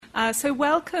So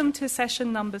welcome to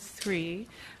session number 3.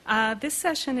 This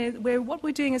session is what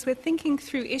we're doing is we're thinking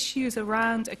through issues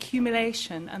around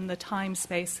accumulation and the time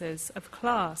spaces of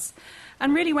class.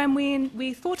 And really when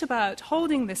we thought about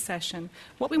holding this session,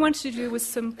 what we wanted to do was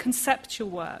some conceptual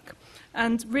work.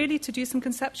 And really to do some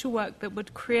conceptual work that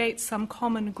would create some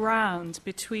common ground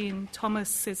between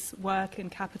Thomas's work in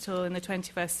Capital in the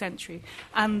 21st century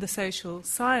and the social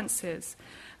sciences.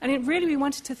 And we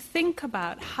wanted to think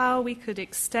about how we could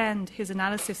extend his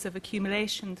analysis of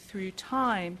accumulation through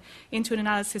time into an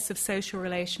analysis of social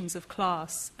relations of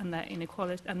class and their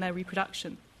inequality and their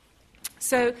reproduction.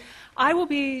 So I'm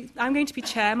going to be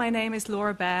chair. My name is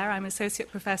Laura Baer. I'm associate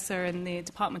professor in the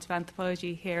Department of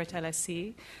Anthropology here at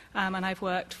LSE, and I've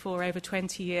worked for over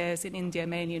 20 years in India,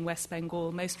 mainly in West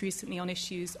Bengal, most recently on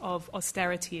issues of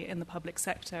austerity in the public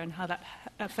sector and how that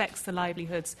affects the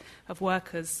livelihoods of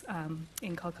workers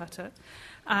in Kolkata.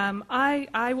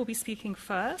 I will be speaking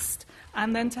first,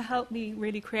 and then to help me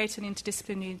really create an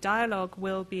interdisciplinary dialogue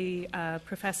will be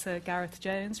Professor Gareth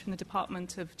Jones from the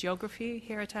Department of Geography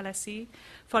here at LSE,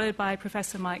 followed by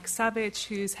Professor Mike Savage,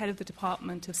 who's head of the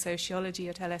Department of Sociology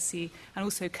at LSE and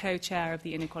also co-chair of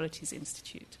the Inequalities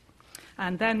Institute.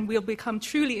 And then we'll become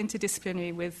truly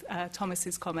interdisciplinary with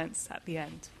Thomas's comments at the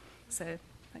end. So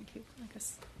thank you. I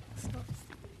guess I'll start.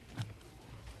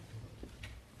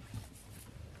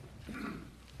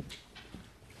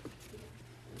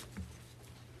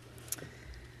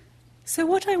 So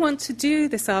what I want to do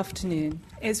this afternoon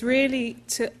is really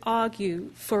to argue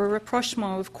for a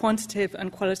rapprochement of quantitative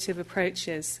and qualitative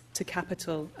approaches to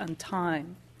capital and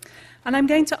time. And I'm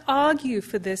going to argue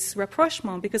for this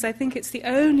rapprochement because I think it's the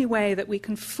only way that we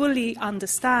can fully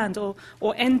understand or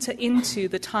enter into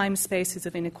the time spaces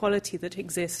of inequality that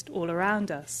exist all around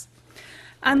us.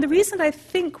 And the reason I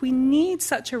think we need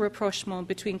such a rapprochement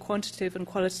between quantitative and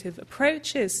qualitative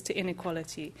approaches to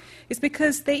inequality is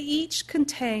because they each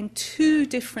contain two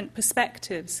different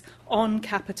perspectives on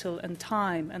capital and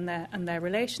time and their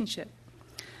relationship.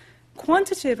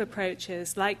 Quantitative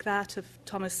approaches, like that of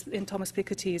Thomas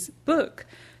Piketty's book,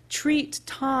 treat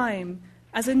time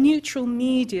as a neutral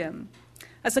medium,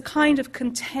 as a kind of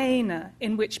container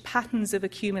in which patterns of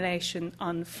accumulation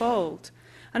unfold.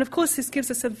 And of course, this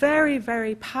gives us a very,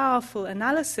 very powerful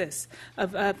analysis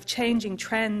of changing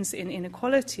trends in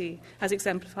inequality, as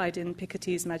exemplified in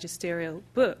Piketty's magisterial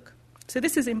book. So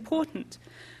this is important.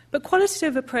 But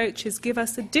qualitative approaches give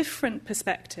us a different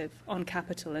perspective on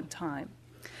capital and time.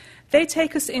 They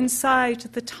take us inside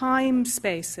the time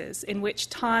spaces in which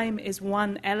time is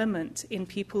one element in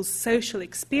people's social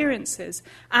experiences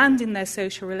and in their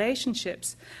social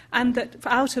relationships, and that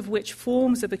out of which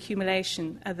forms of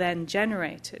accumulation are then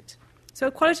generated. So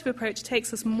a qualitative approach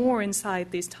takes us more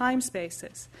inside these time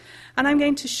spaces. And I'm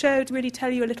going to really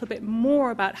tell you a little bit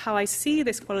more about how I see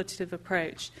this qualitative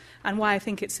approach and why I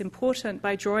think it's important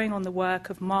by drawing on the work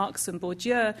of Marx and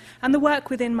Bourdieu and the work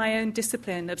within my own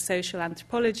discipline of social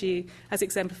anthropology, as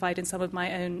exemplified in some of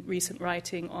my own recent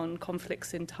writing on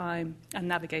conflicts in time and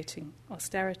navigating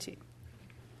austerity.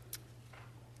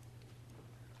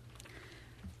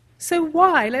 So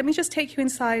why? Let me just take you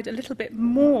inside a little bit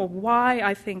more why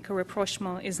I think a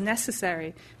rapprochement is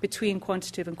necessary between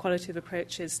quantitative and qualitative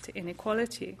approaches to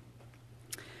inequality.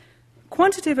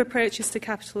 Quantitative approaches to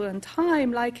capital and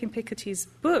time, like in Piketty's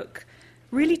book,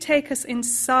 really take us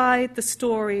inside the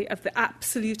story of the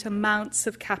absolute amounts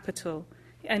of capital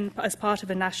and as part of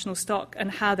a national stock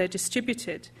and how they're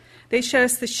distributed. They show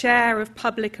us the share of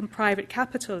public and private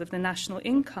capital of the national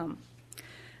income.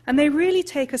 And they really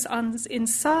take us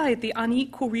inside the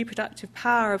unequal reproductive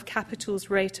power of capital's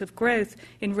rate of growth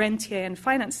in rentier and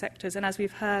finance sectors, and as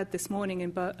we've heard this morning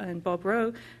in Bob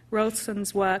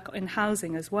Rolson's work in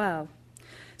housing as well.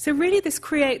 So really this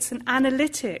creates an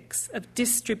analytics of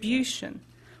distribution,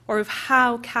 or of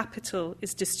how capital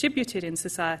is distributed in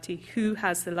society, who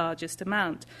has the largest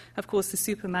amount. Of course, the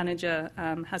super manager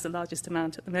has the largest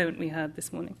amount at the moment, we heard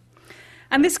this morning.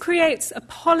 And this creates a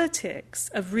politics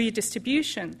of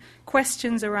redistribution,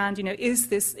 questions around, is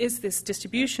this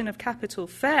distribution of capital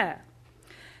fair?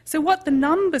 So what the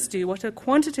numbers do, what a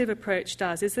quantitative approach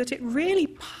does, is that it really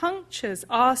punctures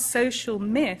our social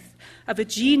myth of a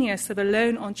genius, of a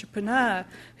lone entrepreneur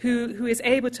who is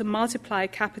able to multiply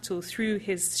capital through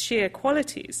his sheer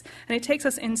qualities. And it takes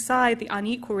us inside the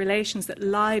unequal relations that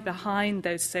lie behind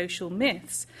those social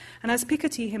myths. And as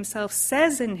Piketty himself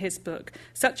says in his book,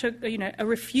 such a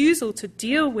refusal to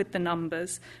deal with the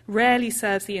numbers rarely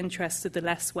serves the interests of the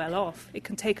less well-off. It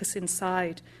can take us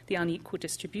inside the unequal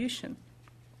distribution.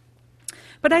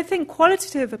 But I think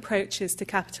qualitative approaches to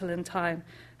capital and time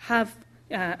have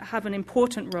an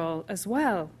important role as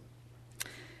well.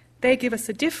 They give us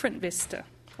a different vista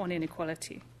on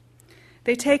inequality.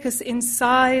 They take us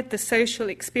inside the social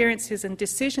experiences and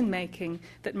decision-making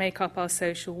that make up our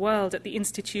social world at the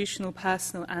institutional,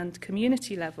 personal, and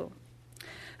community level.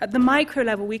 At the micro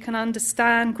level, we can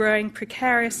understand growing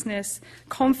precariousness,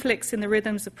 conflicts in the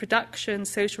rhythms of production,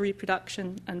 social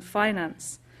reproduction, and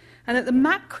finance. And at the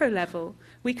macro level,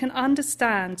 we can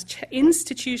understand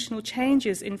institutional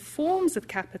changes in forms of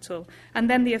capital and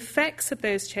then the effects of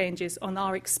those changes on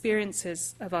our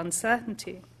experiences of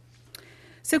uncertainty.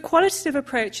 So qualitative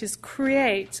approaches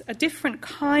create a different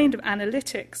kind of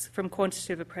analytics from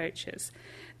quantitative approaches.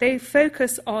 They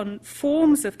focus on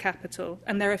forms of capital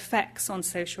and their effects on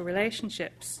social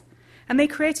relationships. And they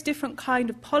create a different kind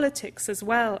of politics as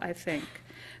well, I think,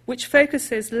 which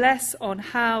focuses less on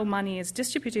how money is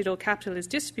distributed or capital is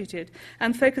distributed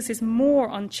and focuses more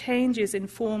on changes in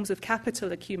forms of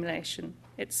capital accumulation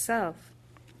itself.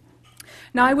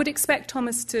 Now, I would expect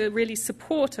Thomas to really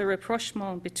support a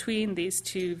rapprochement between these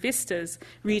two vistas,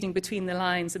 reading between the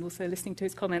lines and also listening to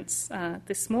his comments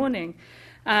this morning.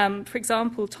 For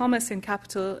example, Thomas in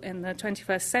Capital in the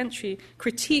 21st Century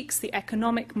critiques the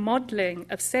economic modelling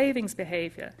of savings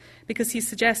behaviour because he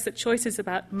suggests that choices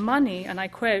about money, and I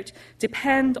quote,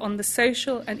 depend on the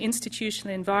social and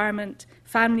institutional environment,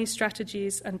 family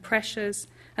strategies and pressures,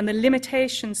 and the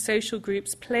limitations social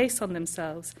groups place on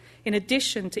themselves, in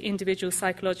addition to individual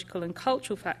psychological and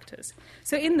cultural factors.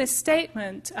 So in this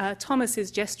statement, Thomas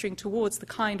is gesturing towards the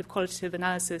kind of qualitative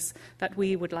analysis that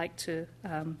we would like to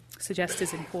suggest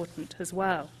is important as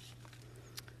well.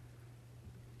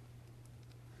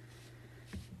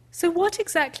 So what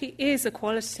exactly is a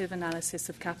qualitative analysis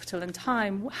of capital and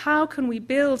time? How can we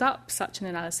build up such an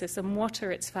analysis, and what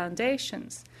are its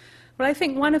foundations? Well, I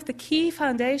think one of the key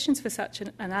foundations for such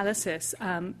an analysis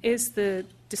is the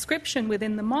description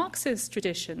within the Marxist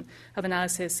tradition of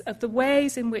analysis of the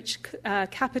ways in which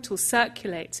capital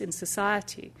circulates in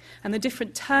society and the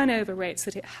different turnover rates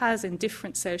that it has in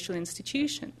different social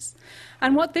institutions.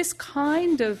 And what this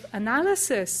kind of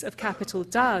analysis of capital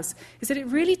does is that it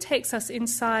really takes us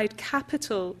inside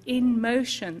capital in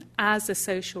motion as a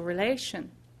social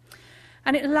relation.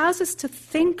 And it allows us to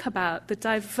think about the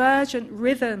divergent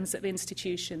rhythms of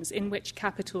institutions in which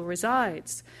capital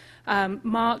resides.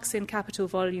 Marx, in Capital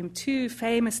Volume 2,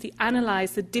 famously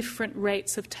analysed the different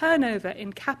rates of turnover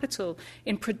in capital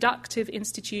in productive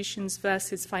institutions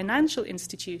versus financial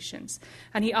institutions.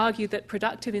 And he argued that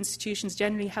productive institutions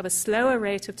generally have a slower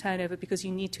rate of turnover because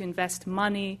you need to invest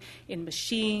money in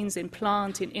machines, in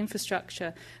plant, in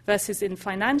infrastructure, versus in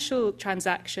financial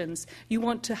transactions, you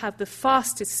want to have the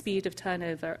fastest speed of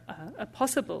turnover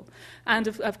possible. And,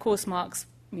 of course, Marx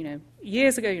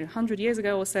years ago, 100 years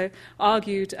ago or so,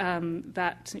 argued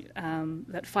that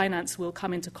finance will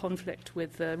come into conflict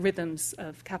with the rhythms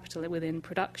of capital within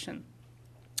production.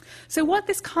 So what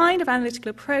this kind of analytical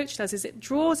approach does is it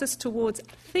draws us towards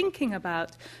thinking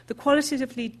about the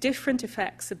qualitatively different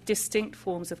effects of distinct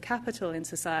forms of capital in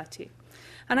society.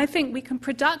 And I think we can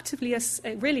productively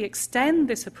really extend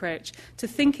this approach to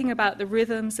thinking about the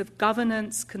rhythms of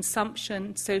governance,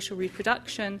 consumption, social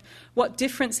reproduction, what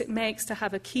difference it makes to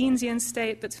have a Keynesian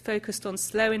state that's focused on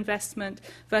slow investment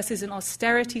versus an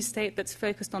austerity state that's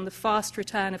focused on the fast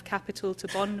return of capital to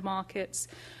bond markets,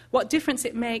 what difference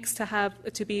it makes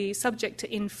to be subject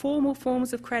to informal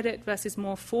forms of credit versus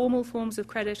more formal forms of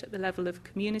credit at the level of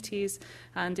communities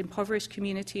and impoverished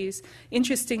communities.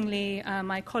 Interestingly,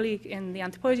 my colleague in the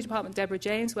anthropology department, Deborah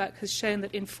Jane's work, has shown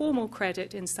that informal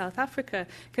credit in South Africa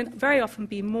can very often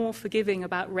be more forgiving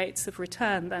about rates of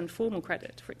return than formal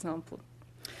credit, for example.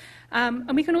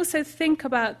 And we can also think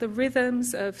about the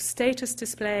rhythms of status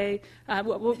display,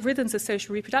 rhythms of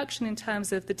social reproduction in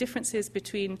terms of the differences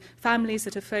between families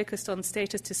that are focused on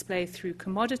status display through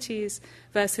commodities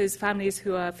versus families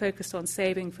who are focused on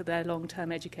saving for their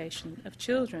long-term education of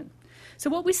children. So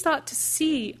what we start to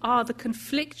see are the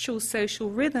conflictual social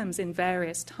rhythms in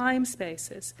various time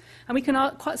spaces. And we can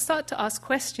start to ask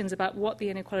questions about what the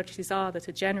inequalities are that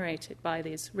are generated by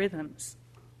these rhythms.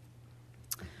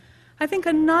 I think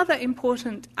another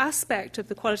important aspect of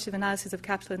the qualitative analysis of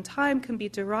capital and time can be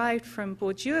derived from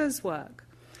Bourdieu's work.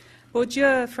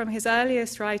 Bourdieu, from his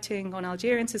earliest writing on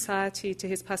Algerian society to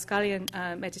his Pascalian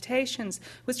meditations,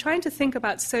 was trying to think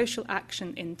about social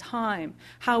action in time,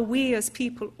 how we as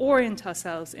people orient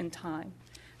ourselves in time,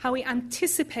 how we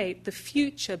anticipate the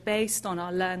future based on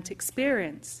our learnt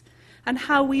experience, and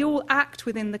how we all act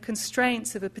within the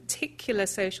constraints of a particular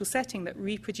social setting that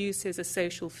reproduces a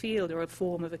social field or a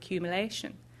form of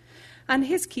accumulation. And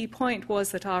his key point was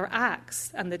that our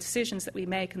acts and the decisions that we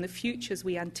make and the futures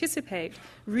we anticipate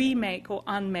remake or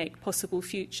unmake possible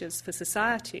futures for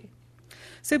society.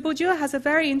 So Bourdieu has a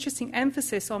very interesting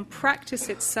emphasis on practice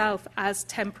itself as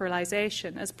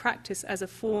temporalization, as practice as a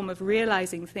form of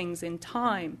realizing things in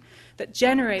time that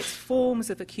generates forms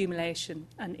of accumulation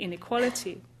and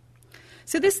inequality.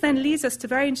 So this then leads us to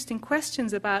very interesting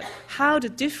questions about how do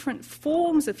different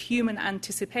forms of human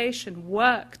anticipation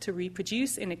work to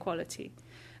reproduce inequality.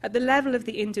 At the level of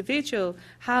the individual,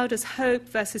 how does hope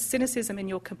versus cynicism in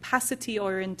your capacity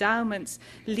or your endowments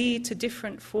lead to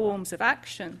different forms of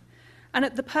action? And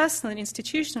at the personal and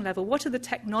institutional level, what are the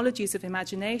technologies of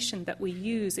imagination that we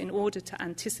use in order to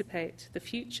anticipate the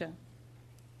future?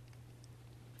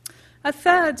 A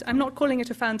third, I'm not calling it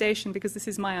a foundation because this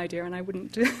is my idea and I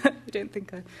don't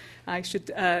think I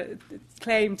should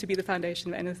claim to be the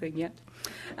foundation of anything yet.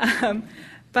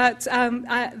 But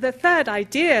the third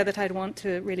idea that I'd want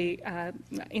to really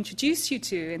introduce you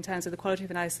to in terms of the qualitative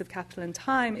analysis of capital and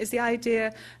time is the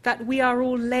idea that we are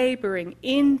all labouring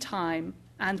in time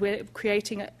and we're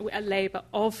creating a labour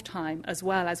of time as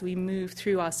well as we move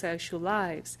through our social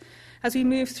lives. As we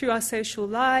move through our social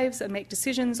lives and make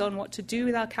decisions on what to do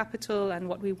with our capital and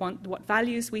what we want, what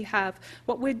values we have,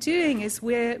 what we're doing is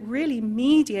we're really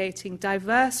mediating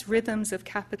diverse rhythms of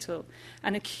capital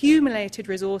and accumulated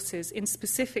resources in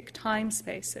specific time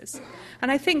spaces. And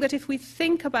I think that if we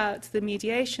think about the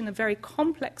mediation of very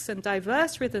complex and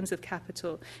diverse rhythms of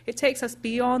capital, it takes us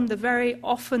beyond the very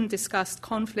often discussed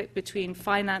conflict between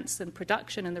finance and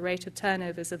production and the rate of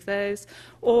turnovers of those,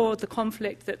 or the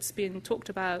conflict that's been talked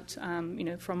about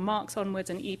from Marx onwards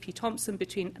and E.P. Thompson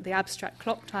between the abstract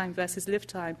clock time versus live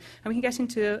time. And we can get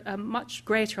into a much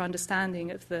greater understanding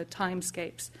of the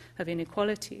timescapes of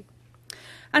inequality.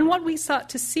 And what we start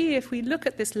to see if we look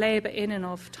at this labour in and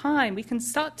of time, we can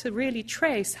start to really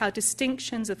trace how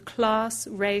distinctions of class,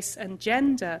 race and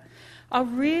gender are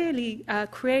really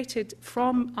created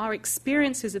from our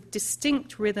experiences of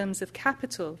distinct rhythms of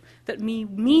capital that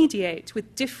mediate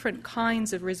with different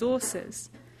kinds of resources.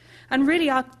 And really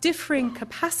our differing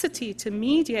capacity to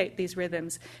mediate these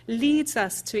rhythms leads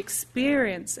us to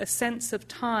experience a sense of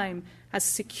time as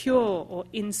secure or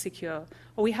insecure,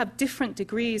 or we have different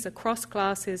degrees across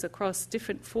classes, across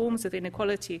different forms of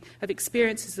inequality, of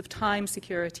experiences of time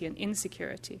security and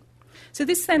insecurity. So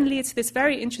this then leads to this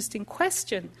very interesting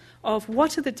question of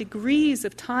what are the degrees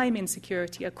of time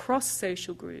insecurity across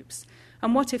social groups,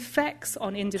 and what effects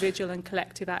on individual and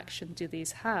collective action do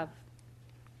these have?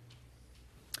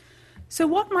 So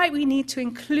what might we need to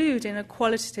include in a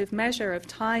qualitative measure of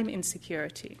time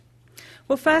insecurity?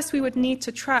 Well, first we would need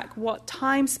to track what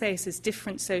time spaces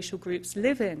different social groups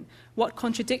live in, what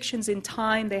contradictions in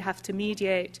time they have to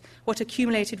mediate, what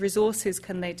accumulated resources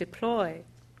can they deploy.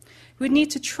 We would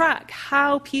need to track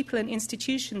how people and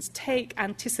institutions take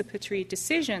anticipatory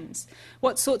decisions,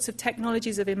 what sorts of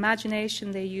technologies of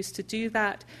imagination they use to do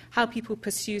that, how people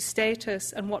pursue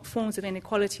status, and what forms of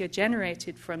inequality are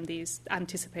generated from these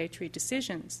anticipatory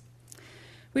decisions.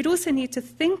 We'd also need to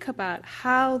think about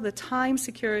how the time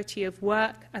security of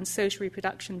work and social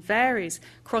reproduction varies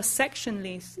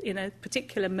cross-sectionally in a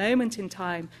particular moment in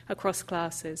time across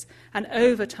classes and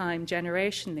over time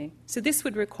generationally. So this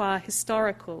would require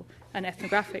historical and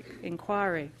ethnographic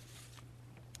inquiry.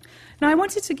 Now, I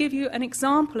wanted to give you an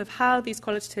example of how these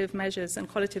qualitative measures and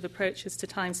qualitative approaches to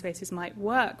time spaces might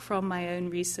work from my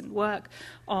own recent work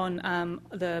on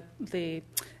the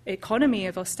economy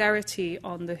of austerity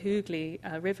on the Hooghly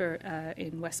River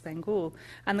in West Bengal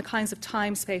and the kinds of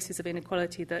time spaces of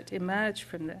inequality that emerge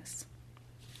from this.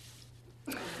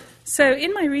 So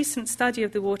in my recent study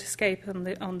of the waterscape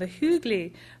on the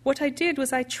Hooghly, what I did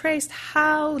was I traced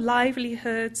how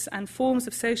livelihoods and forms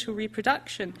of social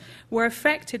reproduction were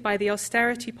affected by the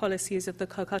austerity policies of the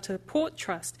Calcutta Port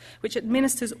Trust, which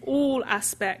administers all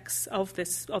aspects of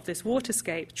this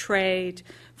waterscape: trade,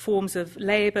 forms of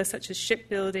labour such as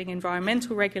shipbuilding,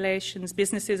 environmental regulations,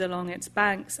 businesses along its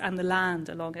banks, and the land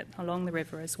along the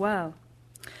river as well.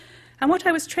 And what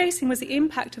I was tracing was the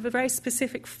impact of a very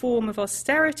specific form of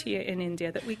austerity in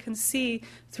India that we can see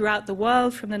throughout the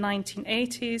world from the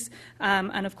 1980s,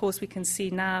 and of course we can see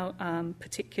now,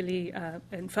 particularly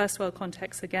in first world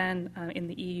contexts again, in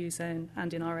the EU zone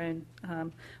and in our own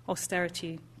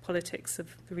austerity politics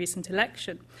of the recent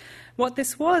election. What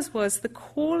this was the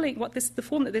calling, the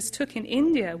form that this took in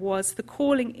India was the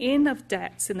calling in of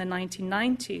debts in the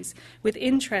 1990s with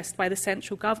interest by the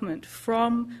central government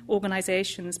from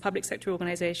organisations, public sector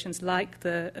organisations like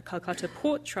the Calcutta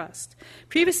Port Trust.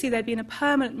 Previously, there had been a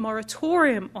permanent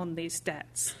moratorium on these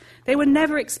debts. They were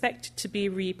never expected to be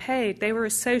repaid. They were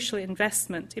a social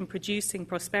investment in producing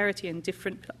prosperity in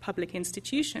different public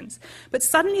institutions. But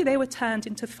suddenly they were turned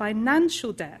into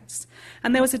financial debts.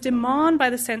 And there was a demand by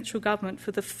the central central government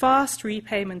for the fast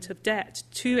repayment of debt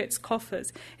to its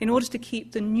coffers in order to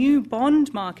keep the new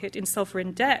bond market in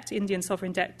sovereign debt, Indian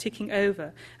sovereign debt, ticking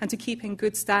over and to keep in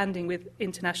good standing with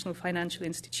international financial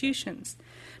institutions.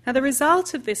 Now, the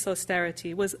result of this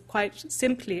austerity was quite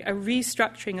simply a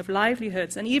restructuring of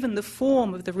livelihoods and even the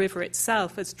form of the river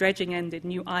itself. As dredging ended,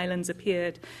 new islands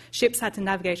appeared. Ships had to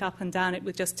navigate up and down it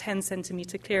with just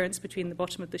 10-centimetre clearance between the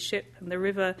bottom of the ship and the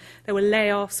river. There were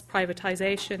layoffs,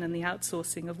 privatisation, and the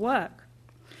outsourcing of work.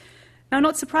 Now,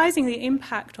 not surprisingly, the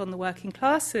impact on the working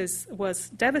classes was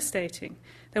devastating.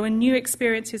 There were new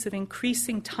experiences of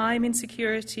increasing time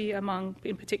insecurity among,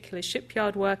 in particular,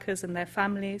 shipyard workers and their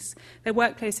families. Their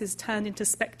workplaces turned into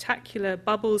spectacular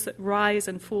bubbles that rise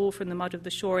and fall from the mud of the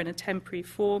shore in a temporary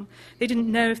form. They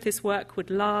didn't know if this work would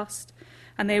last,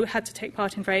 and they had to take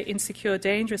part in very insecure,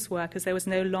 dangerous work as there was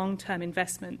no long-term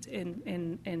investment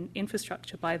in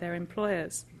infrastructure by their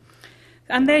employers.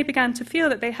 And they began to feel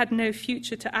that they had no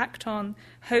future to act on.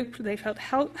 They felt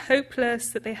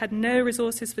hopeless, that they had no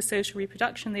resources for social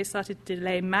reproduction. They started to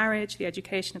delay marriage, the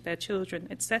education of their children,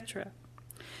 etc.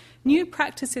 New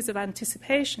practices of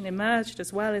anticipation emerged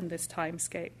as well in this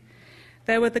timescape.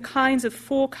 There were the kinds of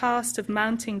forecast of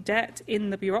mounting debt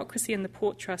in the bureaucracy and the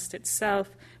port trust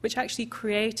itself, which actually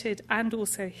created and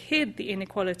also hid the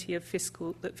inequality of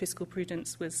that fiscal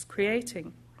prudence was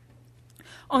creating.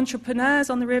 Entrepreneurs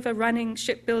on the river running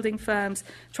shipbuilding firms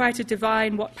tried to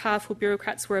divine what powerful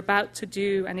bureaucrats were about to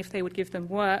do and if they would give them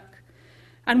work.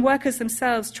 And workers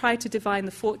themselves tried to divine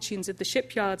the fortunes of the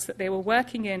shipyards that they were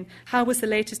working in. How was the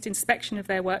latest inspection of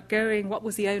their work going? What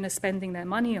was the owner spending their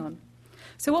money on?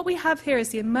 So what we have here is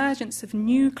the emergence of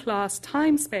new class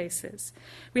time spaces.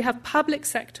 We have public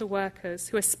sector workers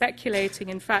who are speculating,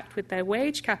 in fact, with their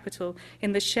wage capital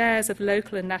in the shares of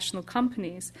local and national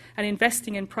companies and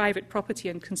investing in private property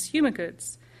and consumer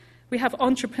goods. We have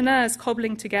entrepreneurs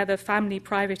cobbling together family,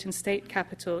 private and state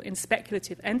capital in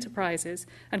speculative enterprises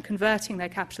and converting their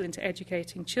capital into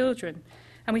educating children.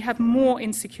 And we have more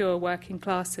insecure working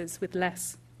classes with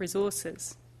less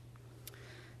resources.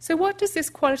 So what does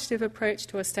this qualitative approach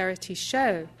to austerity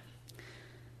show?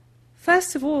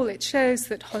 First of all, it shows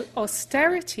that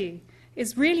austerity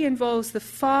really involves the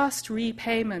fast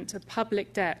repayment of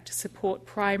public debt to support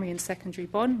primary and secondary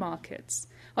bond markets.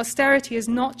 Austerity is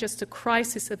not just a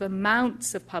crisis of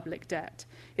amounts of public debt.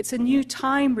 It's a new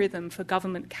time rhythm for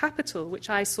government capital, which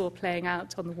I saw playing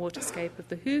out on the waterscape of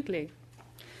the Hooghly.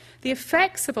 The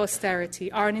effects of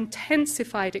austerity are an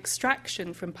intensified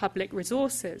extraction from public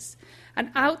resources,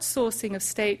 an outsourcing of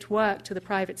state work to the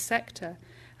private sector,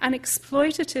 and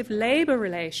exploitative labour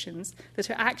relations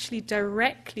that are actually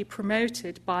directly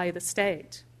promoted by the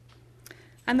state.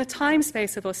 And the time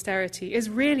space of austerity is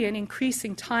really an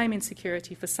increasing time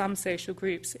insecurity for some social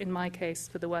groups, in my case,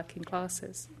 for the working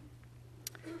classes.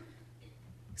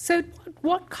 So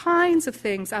what kinds of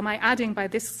things am I adding by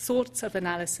this sort of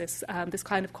analysis, this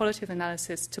kind of qualitative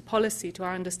analysis, to policy, to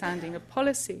our understanding of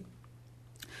policy?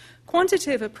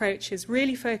 Quantitative approaches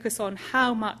really focus on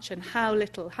how much and how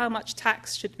little, how much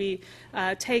tax should be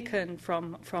taken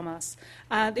from us.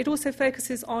 It also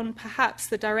focuses on perhaps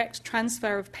the direct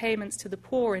transfer of payments to the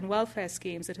poor in welfare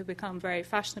schemes that have become very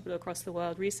fashionable across the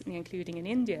world recently, including in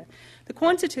India. The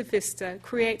quantitative vista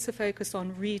creates a focus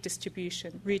on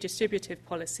redistribution, redistributive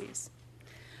policies.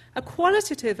 A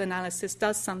qualitative analysis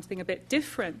does something a bit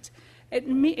different. It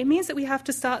means that we have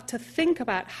to start to think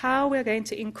about how we're going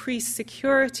to increase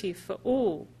security for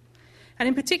all. And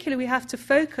in particular, we have to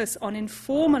focus on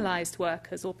informalized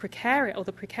workers or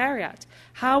the precariat,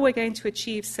 how we're going to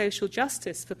achieve social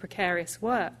justice for precarious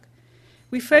work.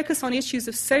 We focus on issues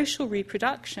of social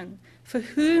reproduction. For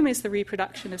whom is the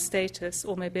reproduction of status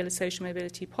or social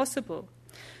mobility possible?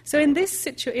 So in this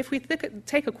situation, if we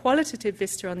take a qualitative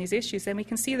vista on these issues, then we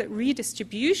can see that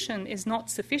redistribution is not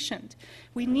sufficient.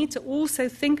 We need to also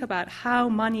think about how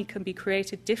money can be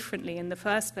created differently in the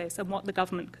first place and what the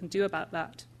government can do about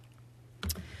that.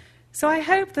 So I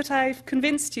hope that I've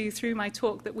convinced you through my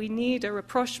talk that we need a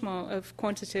rapprochement of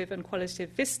quantitative and qualitative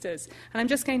vistas. And I'm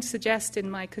just going to suggest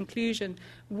in my conclusion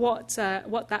what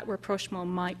that rapprochement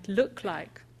might look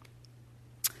like.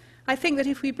 I think that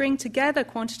if we bring together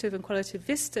quantitative and qualitative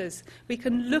vistas, we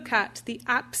can look at the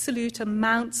absolute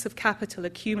amounts of capital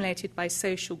accumulated by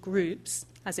social groups,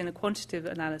 as in a quantitative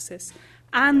analysis,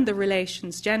 and the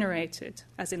relations generated,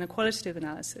 as in a qualitative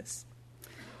analysis.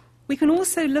 We can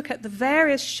also look at the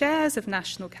various shares of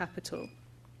national capital,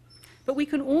 but we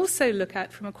can also look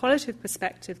at, from a qualitative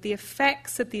perspective, the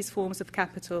effects of these forms of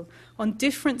capital on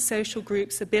different social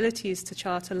groups' abilities to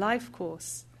chart a life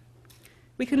course.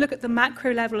 We can look at the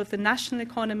macro level of the national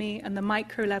economy and the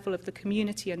micro level of the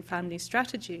community and family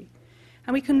strategy.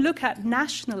 And we can look at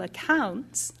national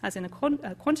accounts, as in a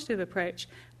quantitative approach,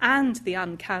 and the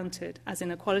uncounted, as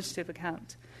in a qualitative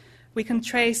account. We can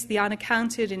trace the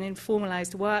unaccounted in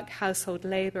informalized work, household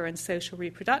labor, and social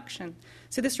reproduction.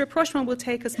 So this rapprochement will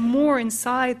take us more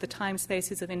inside the time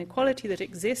spaces of inequality that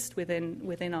exist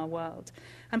within our world,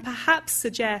 and perhaps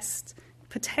suggest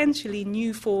potentially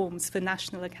new forms for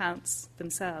national accounts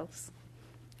themselves.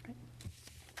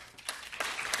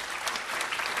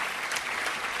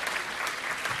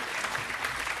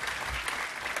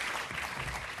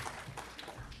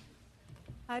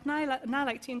 I'd now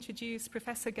like to introduce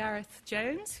Professor Gareth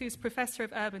Jones, who's Professor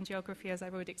of Urban Geography, as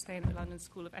I've already explained, at the London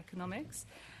School of Economics.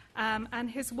 And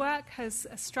his work has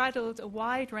straddled a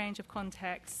wide range of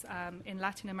contexts in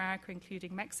Latin America,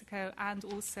 including Mexico, and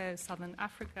also Southern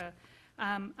Africa.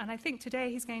 And I think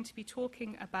today he's going to be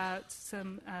talking about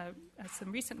some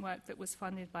recent work that was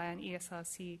funded by an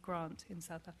ESRC grant in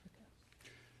South Africa.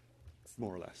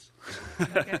 More or less.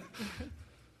 Okay.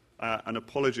 And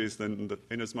apologies then,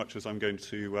 in as much as I'm going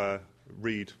to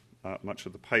read much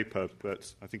of the paper,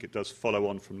 but I think it does follow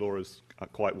on from Laura's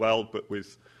quite well, but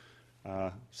with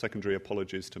secondary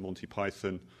apologies to Monty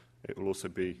Python, it will also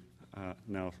be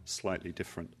now slightly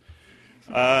different.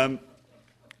 I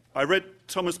read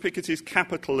Thomas Piketty's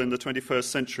Capital in the 21st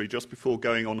Century just before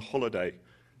going on holiday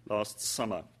last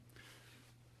summer.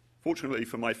 Fortunately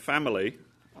for my family,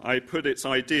 I put its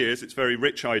very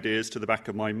rich ideas, to the back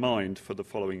of my mind for the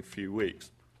following few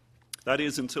weeks. That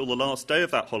is until the last day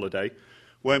of that holiday,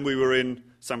 when we were in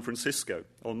San Francisco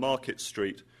on Market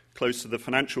Street, close to the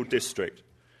financial district,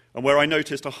 and where I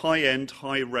noticed a high-end,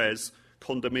 high-res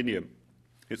condominium.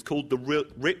 It's called the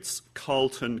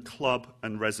Ritz-Carlton Club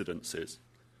and Residences.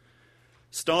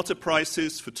 Starter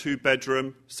prices for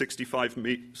two-bedroom,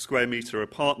 65-square-metre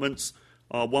apartments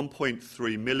are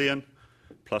 $1.3 million,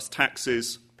 plus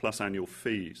taxes, plus annual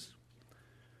fees.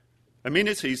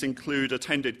 Amenities include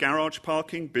attended garage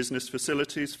parking, business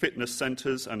facilities, fitness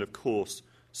centres, and, of course,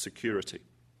 security.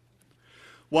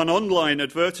 One online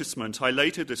advertisement I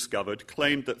later discovered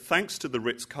claimed that thanks to the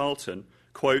Ritz-Carlton,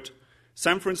 quote,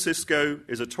 San Francisco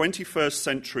is a 21st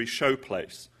century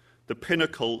showplace, the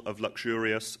pinnacle of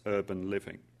luxurious urban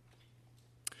living.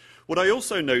 What I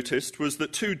also noticed was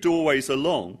that 2 doorways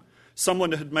along,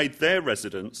 someone had made their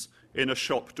residence in a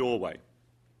shop doorway.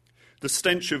 The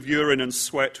stench of urine and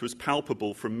sweat was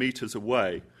palpable from metres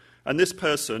away, and this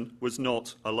person was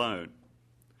not alone.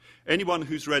 Anyone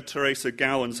who's read Teresa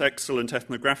Gowan's excellent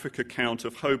ethnographic account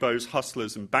of hobos,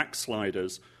 hustlers, and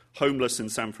backsliders homeless in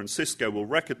San Francisco will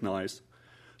recognise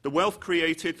the wealth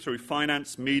created through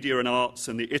finance, media, and arts,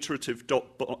 and the iterative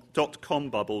dot-com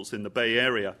bubbles in the Bay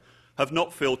Area have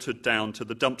not filtered down to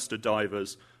the dumpster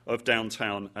divers of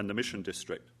downtown and the Mission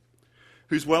District,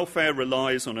 whose welfare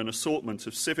relies on an assortment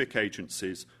of civic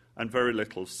agencies and very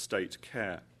little state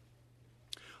care.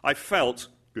 I felt,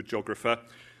 good geographer,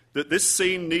 that this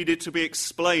scene needed to be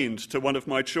explained to one of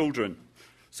my children.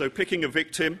 So picking a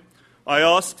victim, I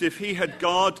asked if he had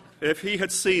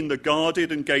seen the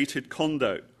guarded and gated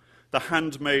condo, the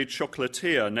handmade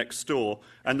chocolatier next door,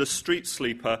 and the street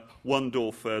sleeper one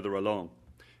door further along.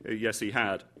 Yes, he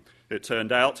had, it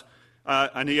turned out.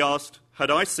 And he asked, had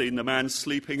I seen the man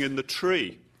sleeping in the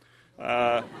tree?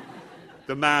 The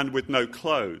man with no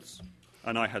clothes.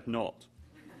 And I had not.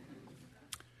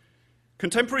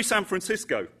 Contemporary San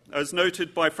Francisco, as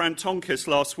noted by Fran Tonkis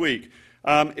last week,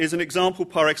 is an example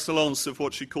par excellence of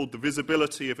what she called the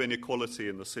visibility of inequality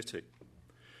in the city.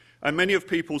 And many of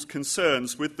people's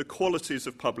concerns with the qualities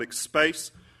of public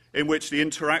space in which the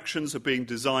interactions are being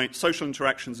designed, social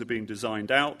interactions are being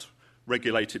designed out,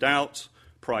 regulated out,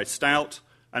 priced out,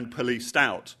 and policed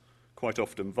out, quite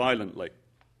often violently.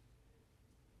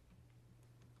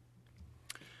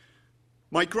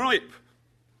 My gripe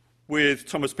with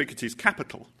Thomas Piketty's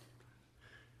Capital,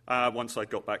 once I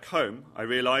got back home, I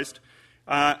realised,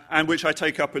 and which I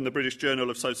take up in the British Journal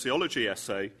of Sociology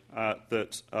essay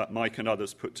that Mike and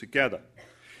others put together,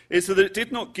 is that it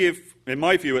did not give, in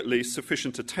my view at least,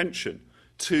 sufficient attention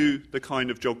to the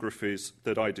kind of geographies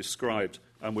that I described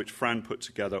and which Fran put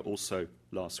together also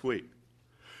last week.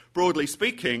 Broadly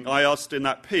speaking, I asked in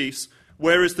that piece,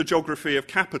 where is the geography of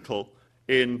capital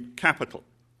in Capital?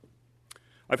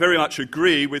 I very much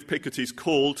agree with Piketty's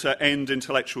call to end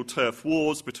intellectual turf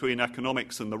wars between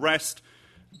economics and the rest,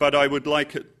 but I would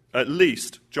like at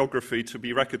least geography to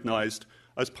be recognised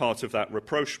as part of that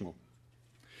rapprochement.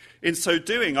 In so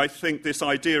doing, I think this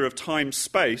idea of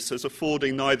time-space as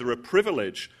affording neither a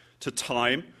privilege to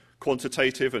time,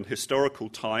 quantitative and historical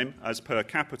time as per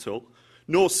capital,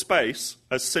 nor space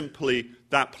as simply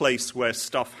that place where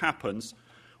stuff happens,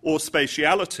 or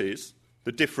spatialities,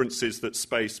 the differences that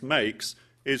space makes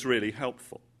is really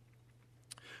helpful.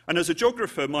 And as a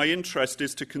geographer, my interest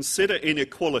is to consider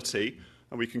inequality,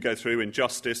 and we can go through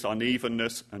injustice,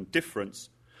 unevenness, and difference,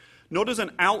 not as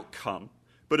an outcome,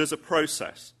 but as a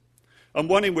process, and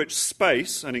one in which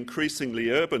space, and increasingly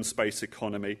urban space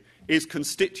economy, is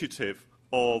constitutive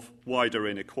of wider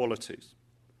inequalities.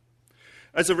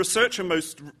 As a researcher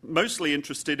mostly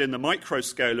interested in the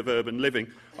micro-scale of urban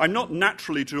living, I'm not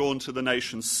naturally drawn to the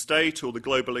nation state or the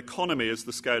global economy as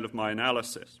the scale of my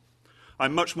analysis.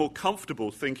 I'm much more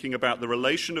comfortable thinking about the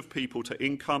relation of people to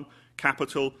income,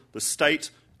 capital, the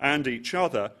state, and each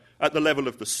other at the level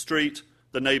of the street,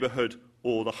 the neighbourhood,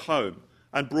 or the home,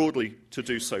 and broadly to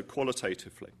do so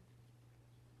qualitatively.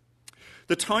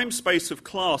 The time-space of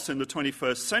class in the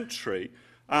 21st century,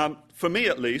 for me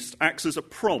at least, acts as a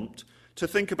prompt to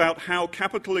think about how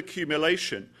capital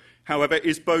accumulation, however,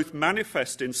 is both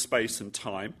manifest in space and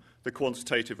time, the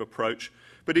quantitative approach,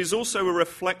 but is also a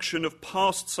reflection of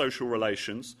past social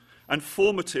relations and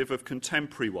formative of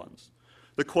contemporary ones,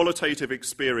 the qualitative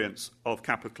experience of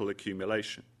capital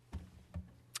accumulation.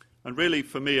 And really,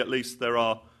 for me at least, there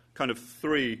are kind of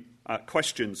three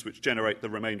questions which generate the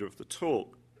remainder of the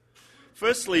talk.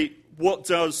 Firstly, what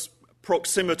does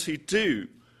proximity do,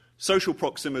 social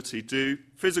proximity do,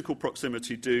 physical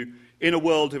proximity do, in a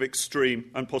world of extreme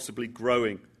and possibly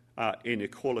growing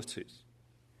inequalities?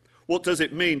 What does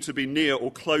it mean to be near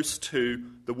or close to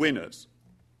the winners?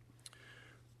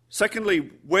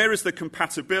 Secondly, where is the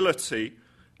compatibility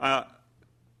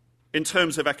in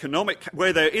terms of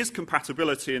where there is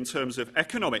compatibility in terms of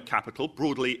economic capital,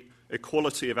 broadly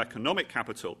equality of economic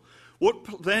capital,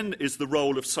 what then is the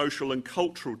role of social and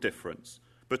cultural difference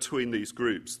between these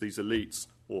groups, these elites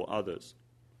or others?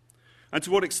 And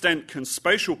to what extent can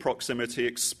spatial proximity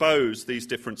expose these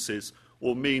differences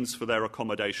or means for their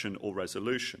accommodation or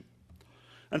resolution?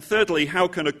 And thirdly, how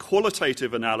can a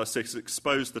qualitative analysis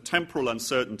expose the temporal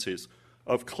uncertainties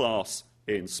of class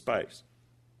in space?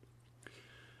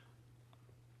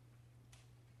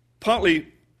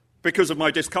 Partly because of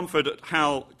my discomfort at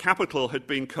how capital had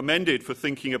been commended for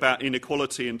thinking about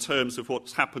inequality in terms of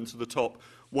what's happened to the top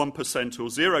 1% or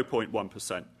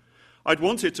 0.1%, I'd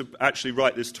wanted to actually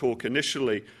write this talk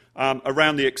initially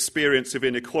around the experience of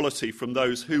inequality from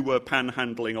those who were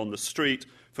panhandling on the street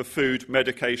for food,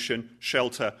 medication,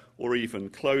 shelter, or even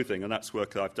clothing, and that's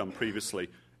work that I've done previously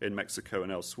in Mexico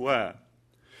and elsewhere.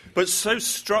 But so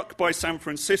struck by San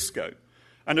Francisco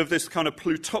and of this kind of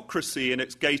plutocracy in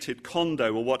its gated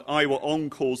condo, or what Iowa On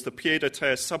calls the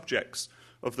pied-à-terre subjects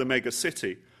of the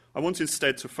megacity, I want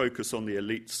instead to focus on the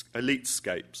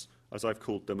elitescapes, as I've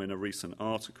called them in a recent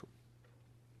article.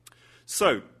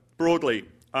 So, broadly,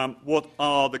 what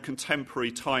are the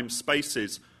contemporary time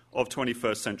spaces of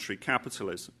 21st century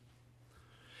capitalism?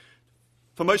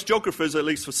 For most geographers, at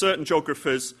least for certain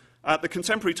geographers, the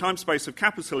contemporary time space of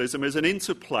capitalism is an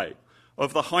interplay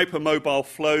of the hypermobile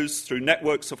flows through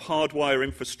networks of hardwire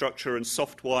infrastructure and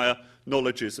softwire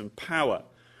knowledges and power,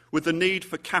 with the need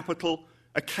for capital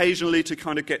occasionally to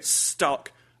kind of get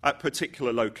stuck at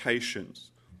particular locations.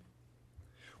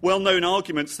 Well-known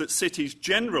arguments that cities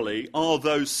generally are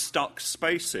those stuck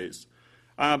spaces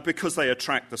because they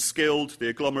attract the skilled,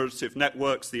 the agglomerative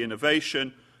networks, the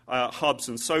innovation, hubs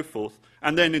and so forth,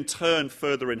 and then in turn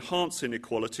further enhance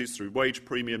inequalities through wage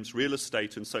premiums, real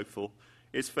estate and so forth,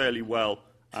 is fairly well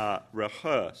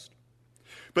rehearsed.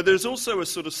 But there's also a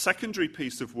sort of secondary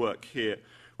piece of work here,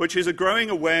 which is a growing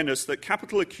awareness that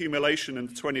capital accumulation in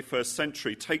the 21st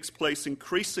century takes place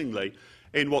increasingly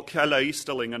in what Kelle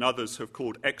Easterling and others have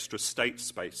called extra state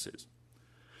spaces.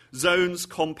 Zones,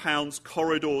 compounds,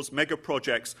 corridors,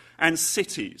 megaprojects, and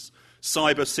cities,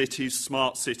 cyber cities,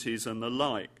 smart cities, and the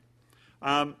like.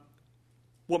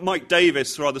 What Mike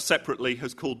Davis, rather separately,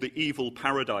 has called the evil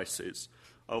paradises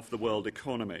of the world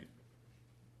economy.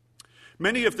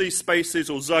 Many of these spaces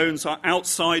or zones are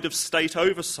outside of state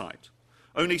oversight,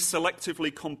 only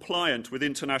selectively compliant with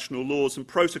international laws and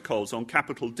protocols on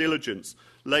capital diligence,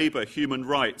 labour, human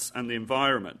rights, and the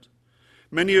environment.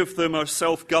 Many of them are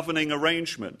self-governing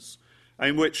arrangements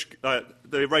in which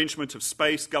the arrangement of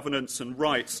space, governance, and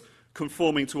rights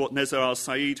conforming to what Nezar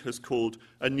al-Said has called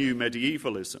a new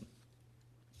medievalism.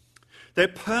 Their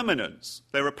permanence,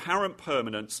 their apparent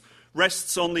permanence,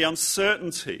 rests on the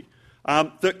uncertainty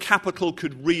that capital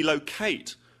could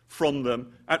relocate from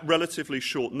them at relatively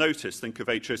short notice. Think of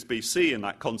HSBC in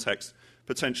that context,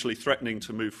 potentially threatening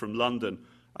to move from London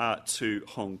to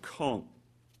Hong Kong.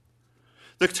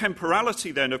 The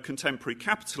temporality, then, of contemporary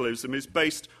capitalism is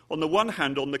based, on the one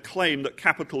hand, on the claim that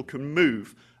capital can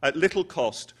move at little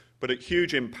cost, but at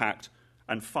huge impact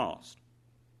and fast.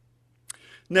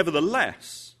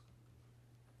 Nevertheless,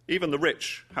 even the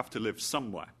rich have to live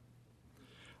somewhere.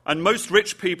 And most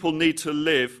rich people need to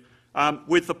live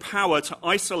with the power to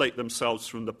isolate themselves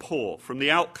from the poor, from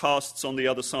the outcasts on the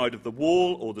other side of the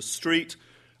wall or the street.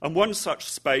 And one such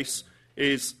space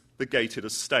is the gated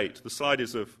estate. The slide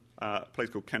is of a place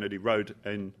called Kennedy Road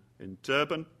in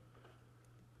Durban.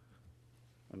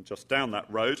 And just down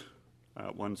that road,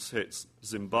 one hits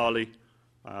Zimbali,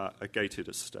 a gated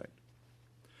estate.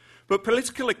 But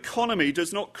political economy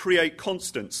does not create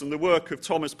constants, and the work of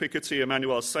Thomas Piketty,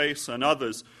 Emmanuel Saez, and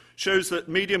others shows that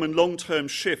medium and long-term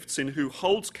shifts in who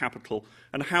holds capital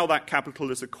and how that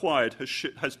capital is acquired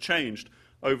has changed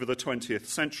over the 20th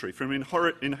century, from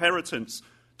inheritance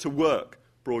to work,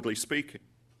 broadly speaking.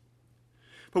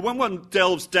 But when one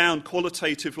delves down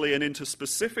qualitatively and into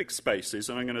specific spaces,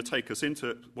 and I'm going to take us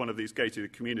into one of these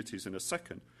gated communities in a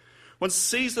second, one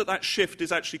sees that shift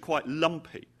is actually quite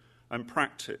lumpy in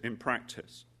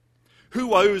practice.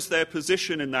 Who owes their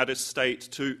position in that estate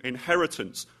to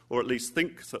inheritance, or at least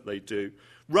thinks that they do,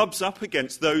 rubs up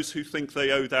against those who think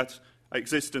they owe that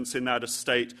existence in that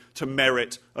estate to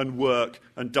merit and work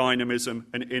and dynamism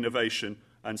and innovation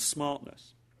and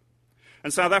smartness.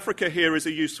 And South Africa here is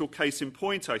a useful case in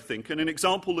point, I think, and an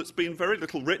example that's been very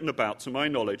little written about, to my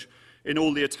knowledge, in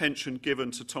all the attention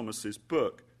given to Thomas's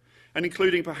book, and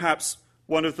including perhaps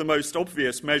one of the most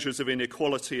obvious measures of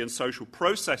inequality and social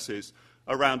processes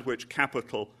around which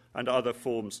capital and other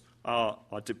forms are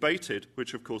debated,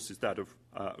 which of course is that of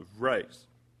race.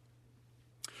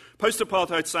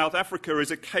 Post-apartheid South Africa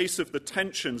is a case of the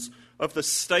tensions of the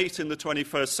state in the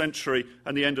 21st century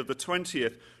and the end of the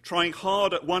 20th, trying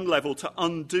hard at one level to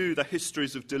undo the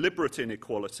histories of deliberate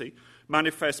inequality,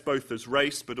 manifest both as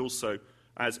race but also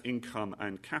as income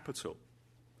and capital.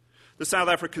 The South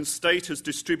African state has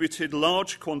distributed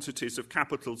large quantities of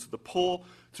capital to the poor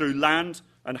through land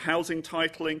and housing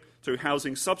titling, through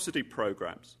housing subsidy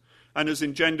programs, and has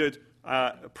engendered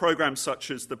programs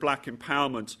such as the Black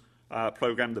Empowerment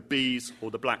program, the Bees,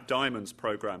 or the Black Diamonds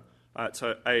program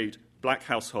to aid black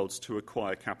households to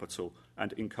acquire capital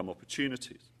and income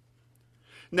opportunities.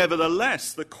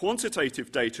 Nevertheless, the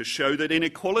quantitative data show that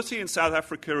inequality in South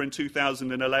Africa in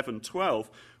 2011-12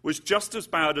 was just as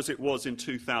bad as it was in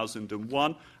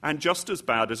 2001 and just as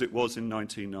bad as it was in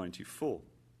 1994.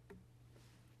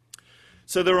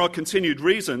 So there are continued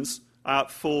reasons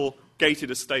for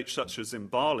gated estates such as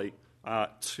Zimbali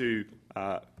to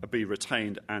be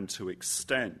retained and to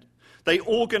extend. They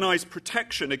organise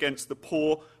protection against the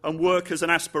poor and work as an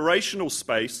aspirational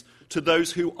space to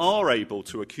those who are able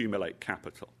to accumulate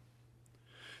capital.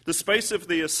 The space of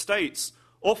the estates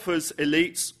offers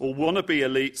elites or wannabe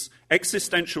elites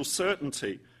existential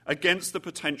certainty against the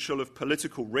potential of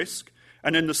political risk,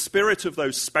 and in the spirit of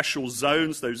those special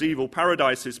zones, those evil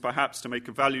paradises perhaps, to make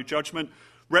a value judgment,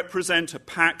 represent a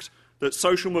pact that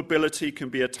social mobility can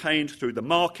be attained through the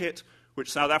market,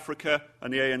 which South Africa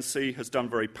and the ANC has done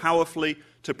very powerfully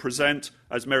to present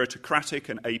as meritocratic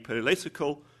and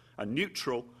apolitical and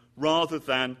neutral, rather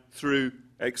than through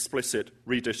explicit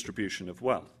redistribution of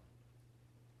wealth.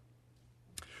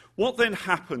 What then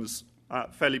happens,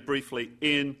 fairly briefly,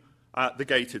 in the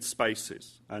gated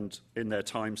spaces and in their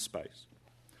time space?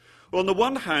 Well, on the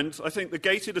one hand, I think the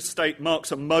gated estate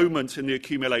marks a moment in the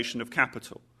accumulation of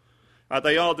capital.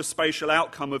 They are the spatial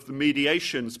outcome of the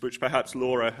mediations which perhaps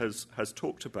Laura has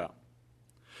talked about.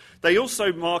 They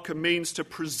also mark a means to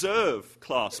preserve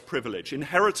class privilege,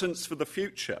 inheritance for the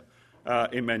future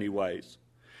in many ways.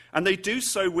 And they do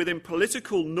so within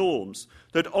political norms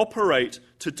that operate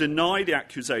to deny the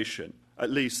accusation, at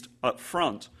least up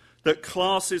front, that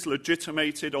class is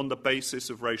legitimated on the basis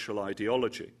of racial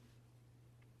ideology.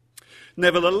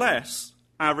 Nevertheless,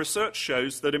 our research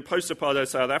shows that in post-apartheid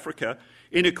South Africa,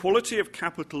 inequality of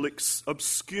capital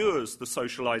obscures the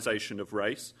socialisation of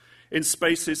race in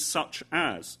spaces such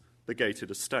as the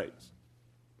gated estates.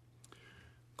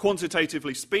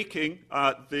 Quantitatively speaking,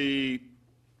 the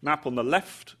map on the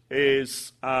left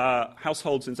is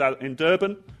households in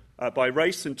Durban by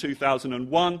race in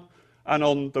 2001, and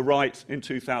on the right in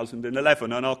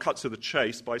 2011. And I'll cut to the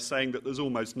chase by saying that there's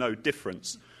almost no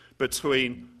difference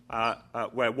between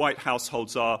where white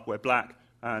households are, where black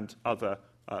and other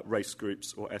race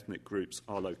groups or ethnic groups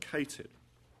are located.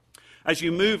 As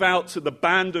you move out to the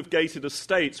band of gated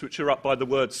estates, which are up by the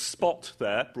word spot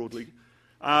there, broadly,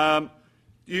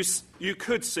 you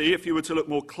could see, if you were to look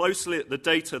more closely at the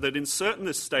data, that in certain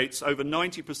estates, over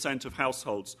 90% of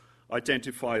households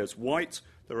identify as white.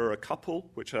 There are a couple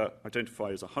which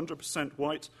identify as 100%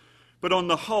 white. But on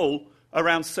the whole,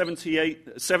 around 70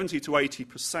 to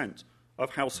 80%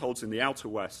 of households in the Outer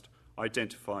West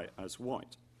identify as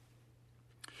white.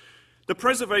 The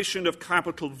preservation of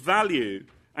capital value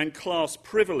and class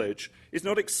privilege is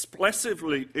not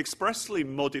expressly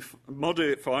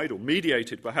modified or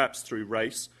mediated perhaps through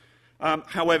race,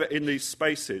 however, in these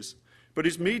spaces, but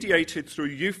is mediated through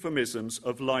euphemisms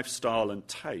of lifestyle and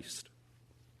taste.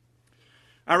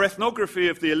 Our ethnography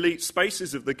of the elite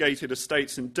spaces of the gated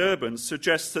estates in Durban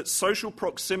suggests that social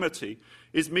proximity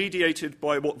is mediated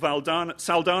by what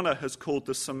Saldanha has called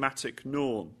the somatic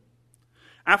norm.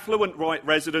 Affluent white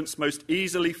residents most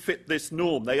easily fit this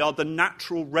norm. They are the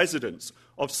natural residents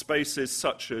of spaces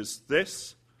such as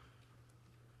this,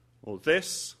 or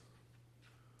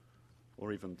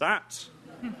even that.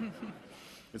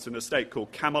 It's an estate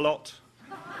called Camelot,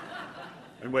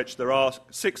 in which there are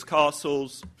 6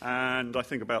 castles and I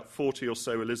think about 40 or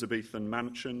so Elizabethan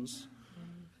mansions.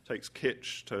 Takes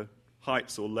kitsch to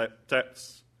heights or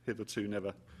depths hitherto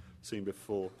never seen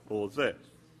before, or this.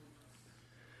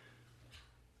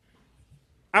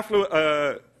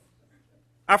 Affluent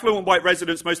white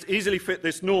residents most easily fit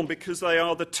this norm because they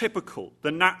are the typical,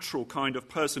 the natural kind of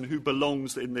person who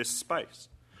belongs in this space.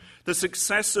 The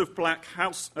success of black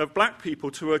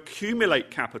people to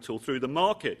accumulate capital through the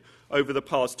market over the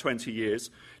past 20 years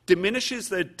diminishes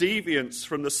their deviance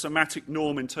from the somatic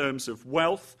norm in terms of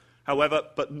wealth, however,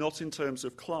 but not in terms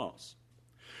of class.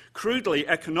 Crudely,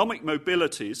 economic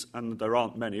mobilities, and there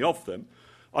aren't many of them,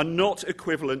 are not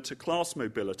equivalent to class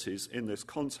mobilities in this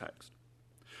context.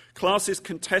 Class is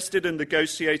contested and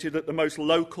negotiated at the most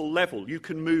local level. You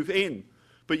can move in,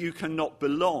 but you cannot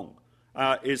belong,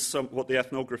 is what the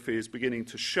ethnography is beginning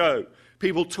to show.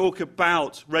 People talk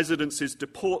about residences'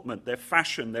 deportment, their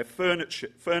fashion, their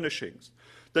furnishings,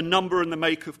 the number and the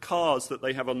make of cars that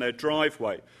they have on their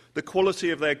driveway, the quality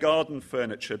of their garden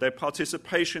furniture, their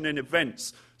participation in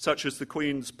events such as the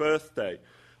Queen's birthday,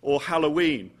 or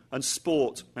Halloween, and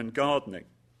sport and gardening.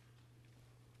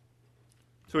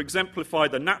 To exemplify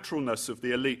the naturalness of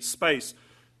the elite space,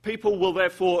 people will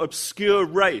therefore obscure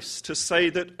race to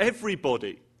say that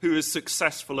everybody who is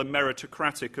successful and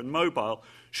meritocratic and mobile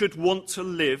should want to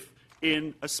live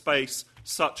in a space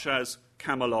such as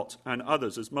Camelot and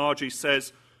others. As Margie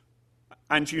says,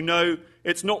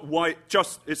 it's not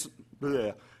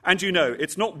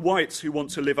whites who want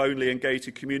to live only in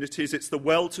gated communities, it's the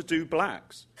well-to-do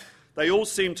blacks. They all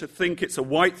seem to think it's a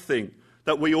white thing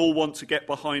that we all want to get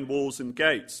behind walls and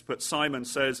gates, but Simon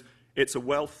says it's a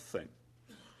wealth thing.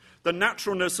 The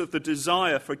naturalness of the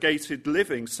desire for gated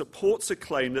living supports a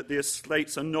claim that the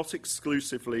estates are not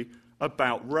exclusively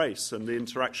about race, and the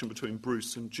interaction between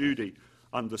Bruce and Judy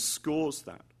underscores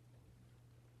that.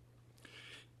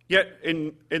 Yet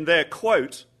in their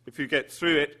quote, if you get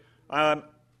through it,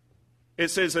 it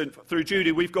says, through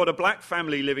Judy, we've got a black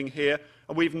family living here,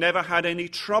 and we've never had any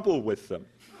trouble with them.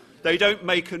 They don't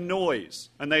make a noise,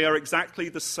 and they are exactly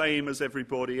the same as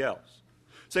everybody else.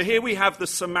 So here we have the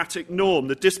somatic norm,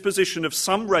 the disposition of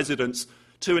some residents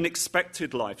to an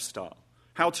expected lifestyle,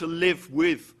 how to live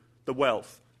with the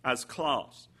wealth as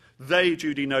class. They,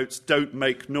 Judy notes, don't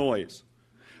make noise.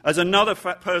 As another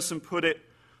person put it,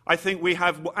 I think we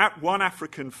have one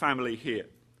African family here.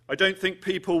 I don't think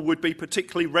people would be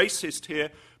particularly racist here,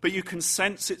 but you can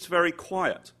sense it's very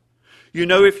quiet. You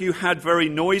know, if you had very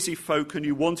noisy folk and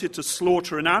you wanted to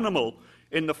slaughter an animal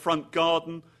in the front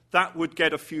garden, that would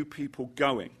get a few people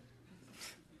going.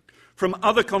 From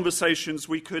other conversations,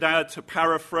 we could add, to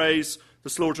paraphrase the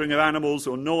slaughtering of animals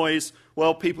or noise,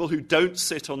 well, people who don't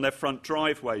sit on their front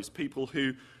driveways, people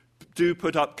who do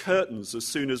put up curtains as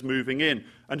soon as moving in,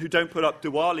 and who don't put up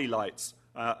Diwali lights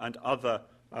and other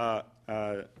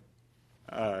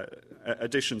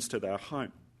additions to their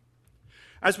home.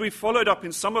 As we followed up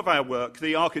in some of our work,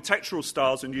 the architectural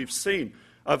styles, and you've seen,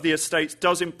 of the estates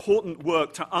does important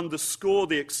work to underscore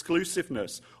the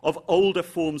exclusiveness of older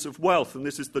forms of wealth, and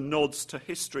this is the nods to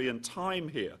history and time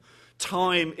here.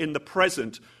 Time in the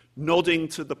present, nodding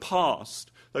to the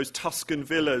past, those Tuscan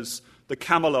villas, the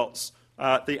Camelots,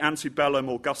 the antebellum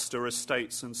Augusta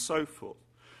estates, and so forth.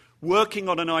 Working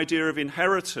on an idea of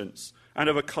inheritance and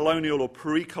of a colonial or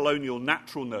pre-colonial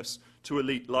naturalness to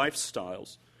elite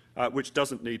lifestyles, which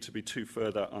doesn't need to be too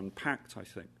further unpacked, I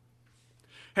think.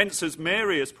 Hence, as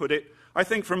Mary has put it, I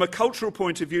think from a cultural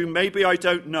point of view, maybe I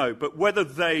don't know, but whether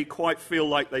they quite feel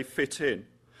like they fit in.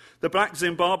 The black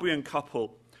Zimbabwean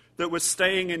couple that was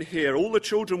staying in here, all the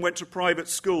children went to private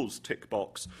schools, tick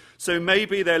box. So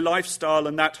maybe their lifestyle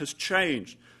and that has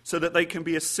changed so that they can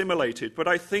be assimilated. But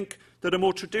I think that a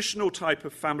more traditional type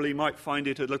of family might find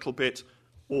it a little bit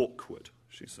awkward,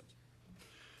 she says.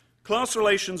 Class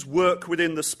relations work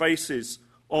within the spaces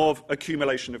of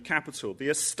accumulation of capital. The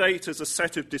estate, as a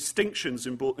set of distinctions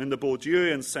in the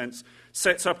Bourdieuian sense,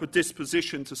 sets up a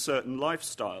disposition to certain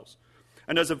lifestyles.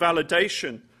 And as a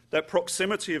validation that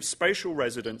proximity of spatial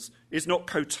residence is not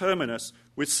coterminous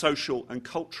with social and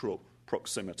cultural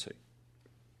proximity.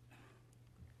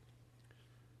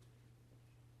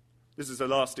 This is the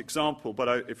last example,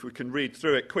 but if we can read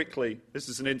through it quickly, this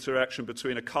is an interaction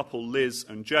between a couple, Liz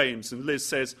and James. And Liz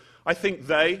says, I think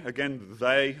they, again,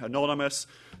 they, anonymous,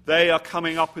 they are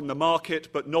coming up in the market,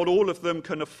 but not all of them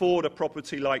can afford a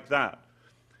property like that.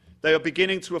 They are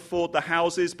beginning to afford the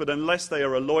houses, but unless they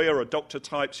are a lawyer or doctor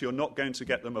types, you're not going to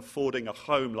get them affording a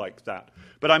home like that.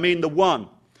 But I mean the one.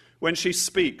 When she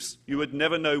speaks, you would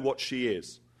never know what she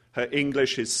is. Her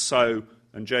English is so,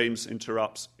 and James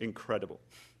interrupts, incredible.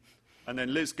 And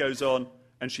then Liz goes on,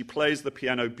 and she plays the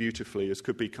piano beautifully, as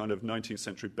could be kind of 19th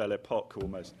century Belle Epoque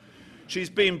almost. She's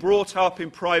been brought up in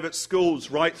private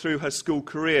schools right through her school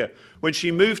career. When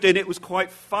she moved in, it was quite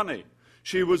funny.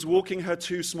 She was walking her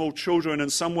 2 small children,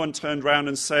 and someone turned round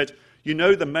and said, you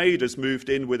know the maid has moved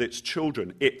in with its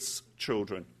children.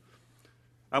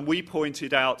 And we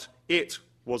pointed out it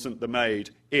wasn't the maid,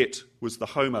 it was the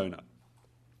homeowner.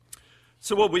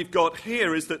 So what we've got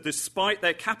here is that despite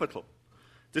their capital,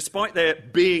 despite their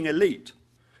being elite,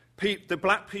 the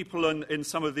black people in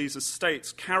some of these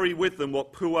estates carry with them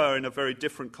what Puer in a very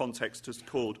different context has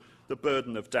called the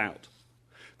burden of doubt.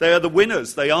 They are the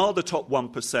winners. They are the top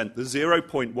 1%, the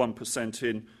 0.1%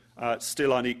 in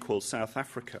still unequal South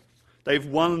Africa. They've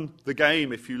won the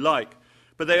game, if you like,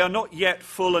 but they are not yet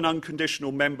full and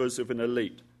unconditional members of an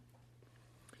elite.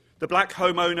 The black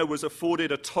homeowner was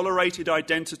afforded a tolerated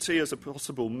identity as a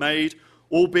possible maid,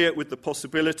 albeit with the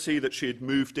possibility that she had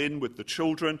moved in with the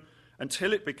children,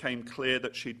 until it became clear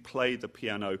that she'd play the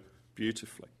piano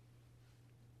beautifully.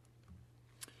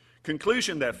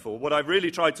 Conclusion, therefore, what I've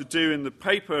really tried to do in the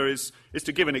paper is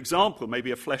to give an example,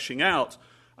 maybe a fleshing out,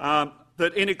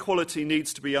 that inequality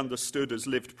needs to be understood as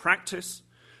lived practice,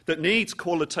 that needs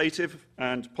qualitative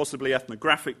and possibly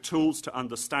ethnographic tools to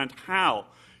understand how,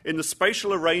 in the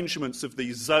spatial arrangements of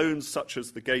these zones, such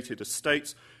as the gated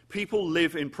estates, people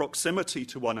live in proximity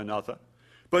to one another,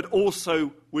 but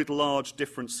also with large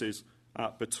differences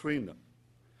between them.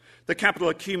 The capital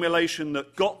accumulation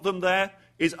that got them there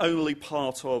is only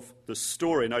part of the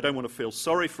story. And I don't want to feel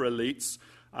sorry for elites,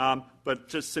 but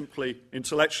just simply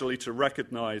intellectually to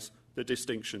recognise the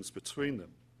distinctions between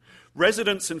them.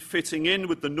 Residence and fitting in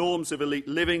with the norms of elite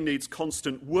living needs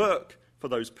constant work for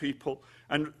those people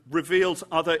and reveals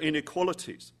other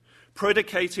inequalities,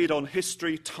 predicated on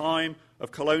history, time,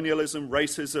 of colonialism,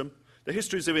 racism. The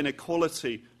histories of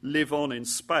inequality live on in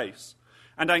space,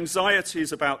 and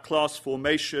anxieties about class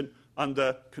formation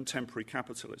under contemporary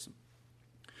capitalism.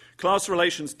 Class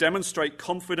relations demonstrate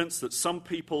confidence that some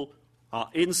people are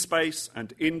in space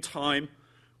and in time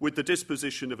with the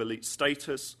disposition of elite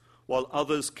status, while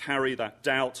others carry that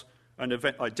doubt and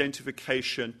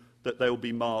identification that they will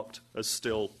be marked as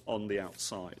still on the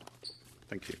outside.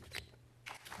 Thank you.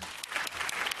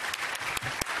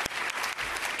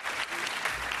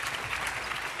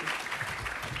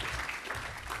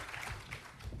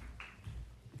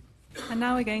 And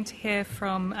now we're going to hear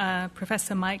from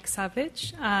Professor Mike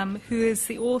Savage, who is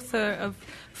the author of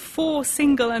 4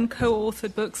 single and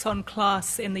co-authored books on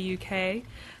class in the UK.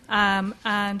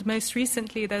 And most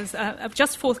recently, there's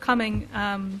just forthcoming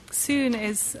soon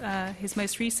is his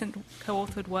most recent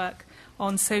co-authored work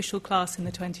on social class in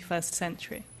the 21st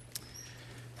century.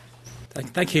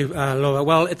 Thank you, Laura.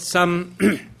 Well, it's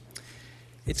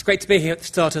it's great to be here at the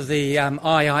start of the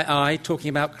III, talking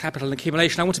about capital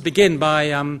accumulation. I want to begin by,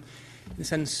 in a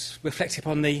sense, reflecting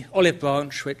upon the olive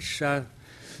branch which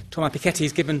Thomas Piketty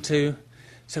has given to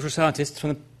social scientists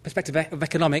from the perspective of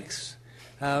economics,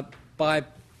 by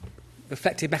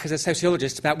reflecting back as a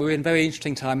sociologist about we're in very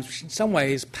interesting times, which in some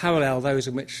ways parallel those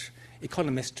in which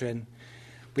economists are in.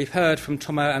 We've heard from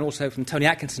Thomas and also from Tony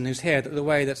Atkinson, who's here, that the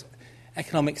way that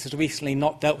economics has recently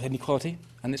not dealt with inequality,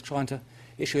 and it's trying to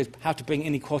issue is how to bring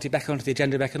inequality back onto the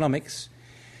agenda of economics.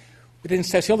 Within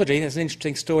sociology, there's an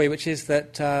interesting story, which is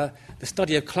that the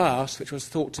study of class, which was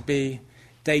thought to be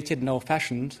dated and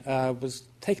old-fashioned, was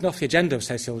taken off the agenda of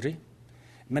sociology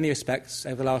in many respects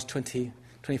over the last 20,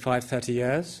 25, 30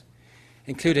 years,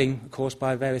 including, of course,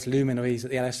 by various luminaries at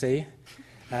the LSE,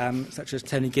 such as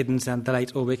Tony Giddens and the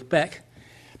late Ulrich Beck.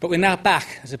 But we're now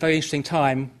back at a very interesting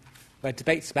time where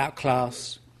debates about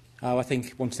class are, I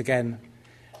think, once again,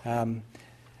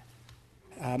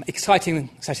 exciting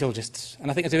sociologists. And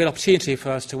I think there's a real opportunity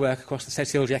for us to work across the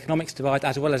sociology-economics divide,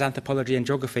 as well as anthropology and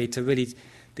geography, to really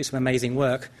do some amazing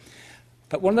work.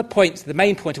 But one of the points, the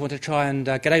main point I want to try and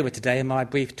get over today in my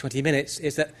brief 20 minutes,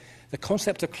 is that the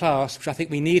concept of class, which I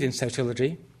think we need in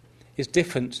sociology, is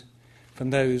different from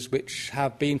those which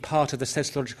have been part of the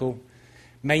sociological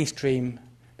mainstream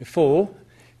before,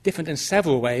 different in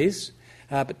several ways,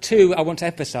 but two I want to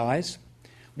emphasise.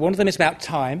 One of them is about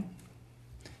time.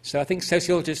 So I think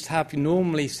sociologists have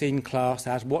normally seen class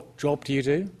as what job do you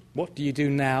do? What do you do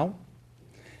now?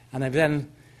 And they've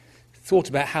then thought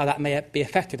about how that may be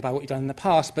affected by what you've done in the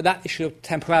past, but that issue of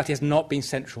temporality has not been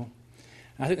central.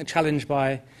 And I think the challenge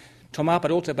by Thomas,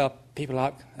 but also by people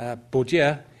like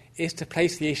Bourdieu, is to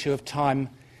place the issue of time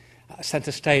at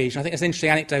centre stage. And I think there's an interesting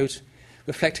anecdote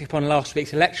reflecting upon last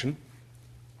week's election.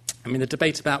 I mean, the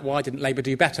debate about why didn't Labour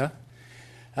do better.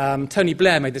 Tony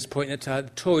Blair made this point that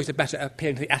the Tories are better at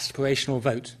appealing to the aspirational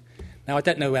vote. Now, I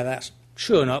don't know whether that's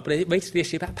true or not, but it raised the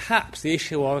issue that perhaps the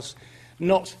issue was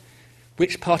not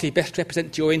which party best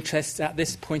represents your interests at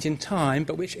this point in time,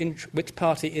 but which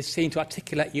party is seen to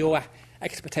articulate your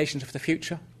expectations for the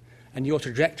future and your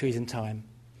trajectories in time.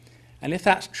 And if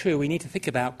that's true, we need to think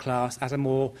about class as a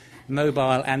more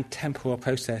mobile and temporal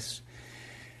process.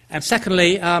 And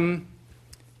secondly, I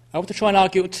want to try and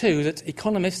argue too that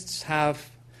economists have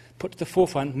put to the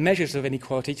forefront measures of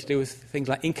inequality to do with things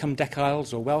like income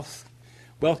deciles or wealth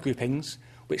groupings,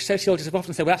 which sociologists have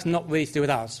often said, well, that's not really to do with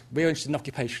us. We're interested in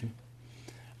occupation.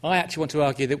 I actually want to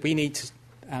argue that we need to,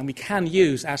 and we can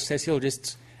use as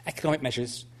sociologists economic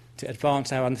measures to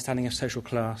advance our understanding of social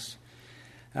class.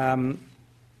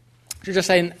 Just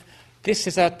saying, this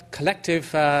is a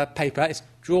collective paper. It's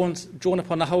drawn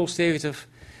upon a whole series of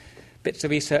bits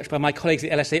of research by my colleagues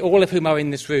at LSE, all of whom are in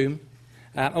this room,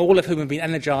 all of whom have been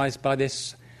energised by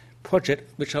this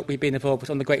project which we've been involved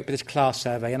with on the Great British Class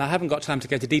Survey. And I haven't got time to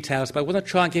go into details, but I want to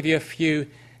try and give you a few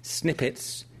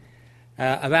snippets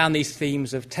around these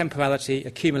themes of temporality,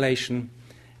 accumulation,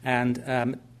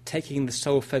 and taking the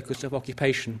sole focus of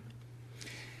occupation.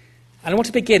 And I want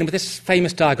to begin with this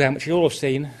famous diagram, which you all have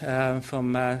seen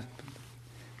from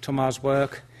Thomas'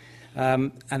 work,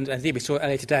 and indeed we saw it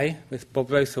earlier today with Bob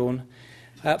Rowthorne,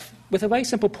 with a very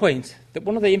simple point that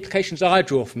one of the implications I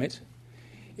draw from it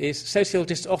is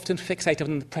sociologists often fixate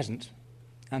on the present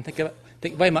and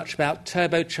think very much about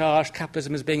turbocharged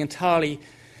capitalism as being entirely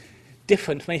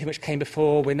different from anything which came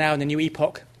before. We're now in a new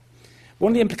epoch.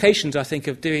 One of the implications, I think,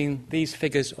 of doing these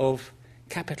figures of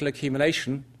capital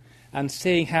accumulation and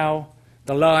seeing how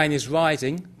the line is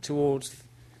rising towards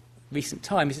recent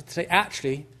times is to say,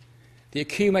 actually, the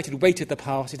accumulated weight of the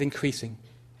past is increasing.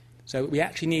 So we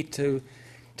actually need to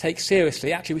take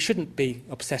seriously, actually we shouldn't be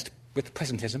obsessed with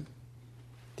presentism.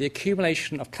 The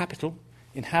accumulation of capital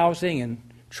in housing and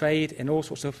trade, in all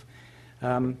sorts of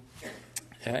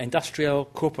industrial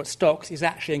corporate stocks is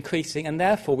actually increasing, and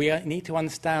therefore we need to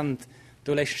understand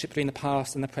the relationship between the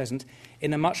past and the present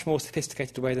in a much more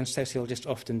sophisticated way than sociologists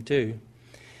often do.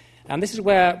 And this is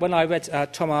where, when I read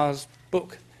Thomas'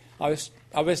 book, I was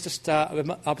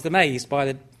amazed by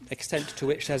the extent to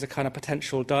which there's a kind of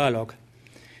potential dialogue,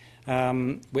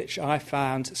 which I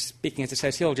found, speaking as a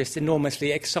sociologist,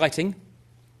 enormously exciting.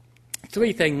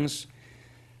 Three things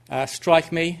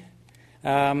strike me.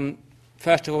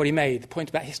 First, I've already made the point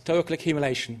about historical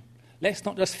accumulation. Let's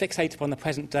not just fixate upon the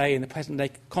present day in the present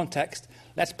day context.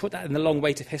 Let's put that in the long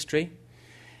weight of history.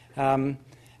 And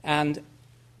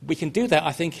we can do that,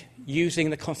 I think, using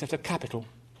the concept of capital.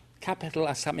 Capital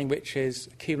as something which is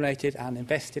accumulated and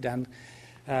invested and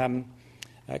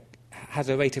has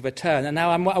a rate of return. And now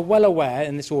I'm well aware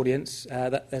in this audience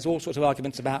that there's all sorts of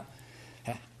arguments about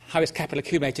how is capital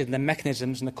accumulated and the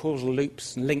mechanisms and the causal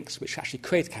loops and links which actually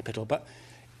create capital. But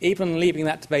even leaving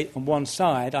that debate on one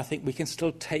side, I think we can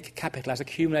still take capital as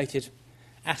accumulated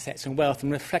assets and wealth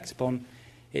and reflect upon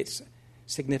its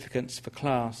significance for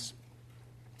class.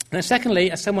 And then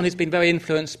secondly, as someone who's been very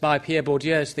influenced by Pierre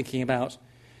Bourdieu's thinking about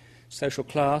social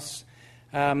class,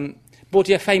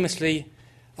 Bourdieu famously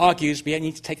argues we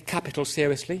need to take capital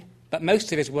seriously, but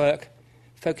most of his work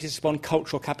focuses upon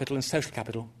cultural capital and social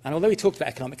capital. And although he talks about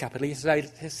economic capital, he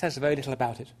says very little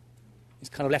about it. It's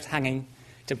kind of left hanging.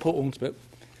 It's important, but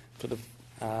sort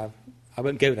of, I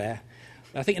won't go there.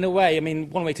 But I think in a way, I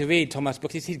mean, one way to read Thomas'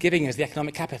 book is he's giving us the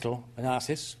economic capital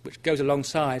analysis, which goes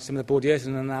alongside some of the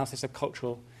Bourdieuian analysis of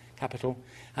cultural capital.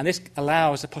 And this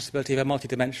allows the possibility of a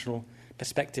multidimensional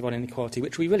perspective on inequality,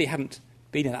 which we really haven't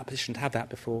been in that position to have that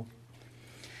before.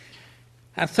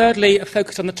 And thirdly, a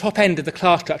focus on the top end of the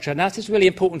class structure. Now, this is really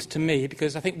important to me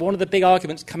because I think one of the big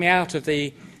arguments coming out of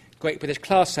the Great British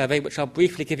Class Survey, which I'll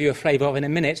briefly give you a flavour of in a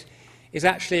minute, is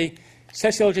actually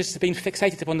sociologists have been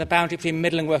fixated upon the boundary between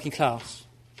middle and working class.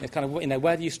 It's kind of,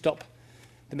 where do you stop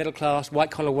the middle class,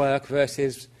 white-collar work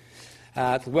versus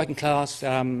the working class,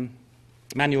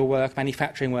 manual work,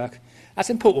 manufacturing work. That's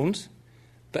important,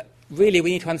 but really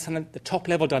we need to understand the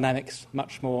top-level dynamics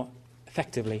much more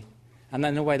effectively. And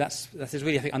then in a way that is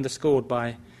really, I think, underscored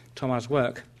by Thomas'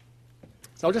 work.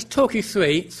 So I'll just talk you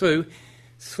through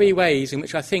three ways in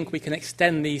which I think we can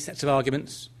extend these sets of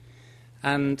arguments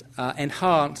and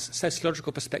enhance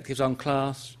sociological perspectives on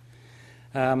class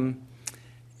in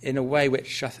a way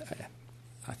which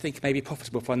I think may be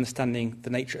profitable for understanding the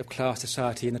nature of class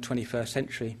society in the 21st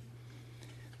century.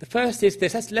 The first is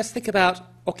this. Let's think about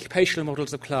occupational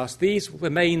models of class. These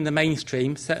remain the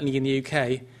mainstream, certainly in the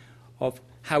UK, of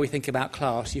how we think about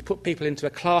class. You put people into a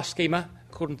class schema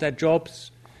according to their jobs,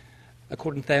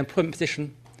 according to their employment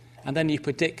position, and then you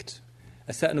predict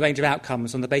a certain range of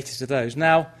outcomes on the basis of those.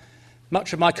 Now,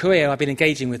 much of my career I've been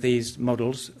engaging with these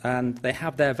models, and they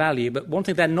have their value, but one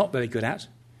thing they're not very good at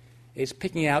is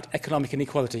picking out economic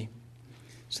inequality.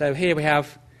 So here we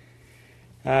have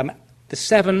the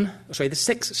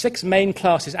six main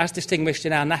classes as distinguished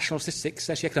in our National Statistics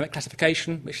Socioeconomic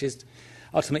Classification, which is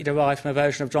ultimately derived from a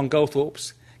version of John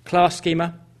Goldthorpe's class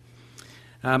schema.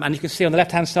 And you can see on the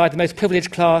left-hand side the most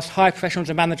privileged class, high professionals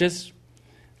and managers,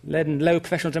 then low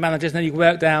professionals and managers, and then you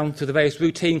work down to the various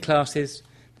routine classes,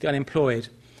 the unemployed.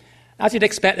 As you'd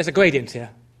expect, there's a gradient here,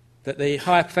 that the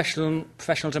higher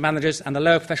professionals and managers and the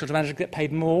lower professionals and managers get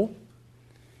paid more.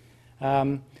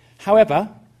 However,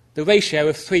 the ratio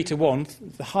of 3 to 1,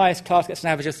 the highest class gets an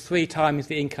average of 3 times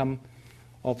the income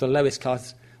of the lowest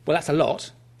class. Well, that's a lot,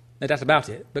 no doubt about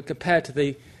it, but compared to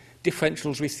the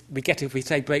differentials we get if we,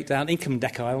 say, break down income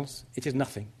deciles, it is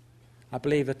nothing. I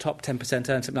believe the top 10%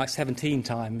 earn something like 17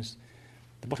 times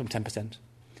the bottom 10%.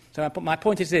 So my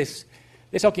point is this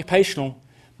occupational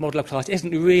model of class isn't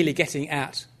really getting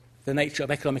at the nature of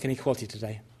economic inequality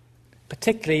today.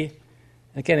 Particularly,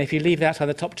 again, if you leave outside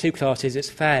the top 2 classes,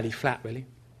 it's fairly flat, really.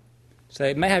 So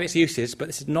it may have its uses, but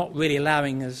this is not really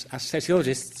allowing us as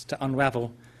sociologists to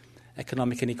unravel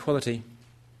economic inequality.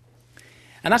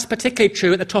 And that's particularly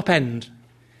true at the top end.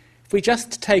 If we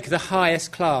just take the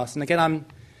highest class, and again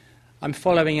I'm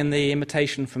following in the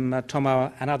invitation from Tom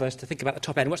and others to think about the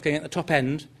top end, what's going on at the top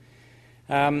end,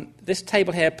 this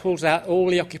table here pulls out all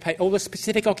the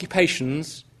specific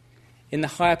occupations in the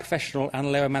higher professional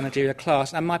and lower managerial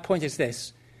class. And my point is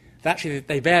this, that actually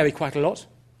they vary quite a lot.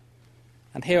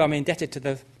 And here I'm indebted to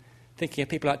the thinking of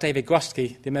people like David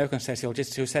Grusky, the American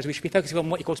sociologist, who says we should be focusing on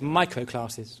what he calls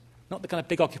micro-classes, not the kind of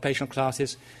big occupational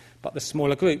classes, but the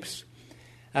smaller groups.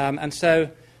 And so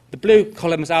the blue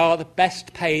columns are the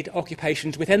best paid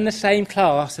occupations within the same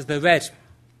class as the red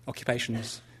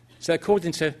occupations. So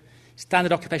according to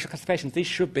standard occupational classifications, these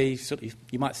should be, sort of,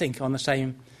 you might think, on the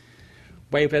same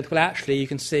wavelength. Well, actually, you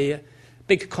can see a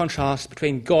big contrast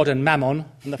between God and Mammon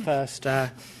in the first...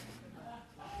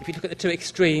 If you look at the two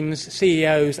extremes,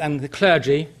 CEOs and the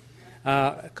clergy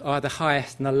are the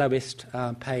highest and the lowest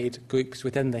paid groups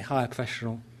within the higher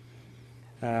professional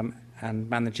and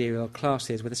managerial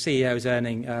classes, with the CEOs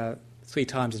earning 3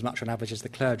 times as much on average as the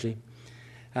clergy.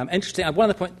 Interesting. One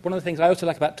of the things I also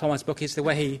like about Thomas' book is the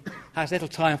way he has little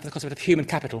time for the concept of human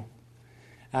capital.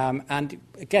 And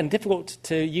again, difficult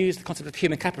to use the concept of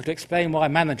human capital to explain why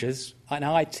managers in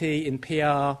IT, in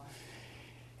PR,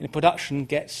 in production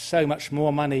get so much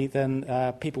more money than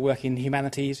people working in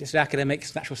humanities. It's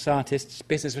academics, natural scientists,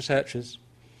 business researchers,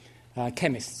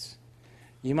 chemists.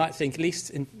 You might think, at least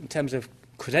in terms of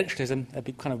credentialism, they'd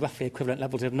be kind of roughly equivalent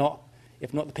levels, if not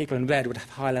the people in red would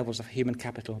have high levels of human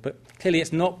capital. But clearly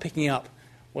it's not picking up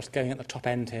what's going on at the top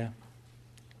end here.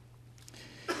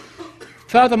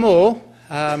 Furthermore,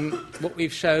 what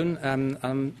we've shown,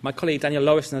 my colleague Daniel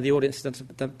Lorison of the audience has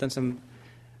done some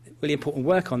really important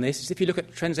work on this, is if you look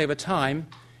at trends over time,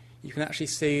 you can actually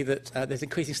see that there's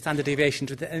increasing standard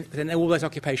deviations within all those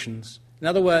occupations. In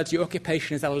other words, your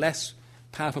occupation is a less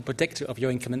powerful predictor of your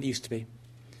income than it used to be.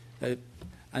 And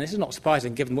this is not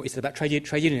surprising, given what you said about trade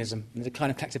unionism and the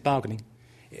decline of collective bargaining.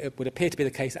 It would appear to be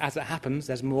the case that as it happens,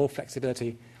 there's more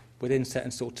flexibility within certain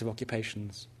sorts of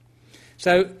occupations.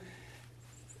 So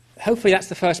hopefully that's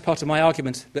the first part of my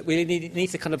argument, that we need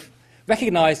to kind of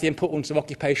recognise the importance of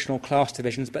occupational class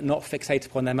divisions, but not fixate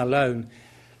upon them alone.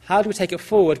 How do we take it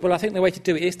forward? Well, I think the way to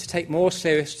do it is to take more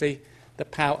seriously the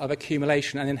power of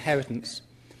accumulation and inheritance.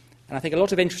 And I think a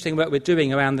lot of interesting work we're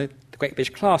doing around the Great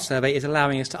British Class Survey is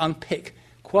allowing us to unpick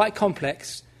quite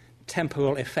complex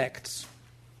temporal effects.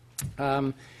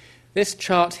 This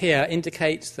chart here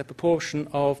indicates the proportion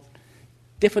of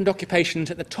different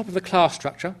occupations at the top of the class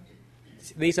structure.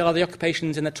 These are the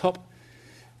occupations in the top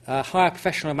higher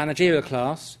professional and managerial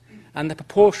class, and the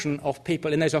proportion of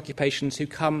people in those occupations who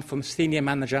come from senior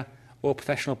manager or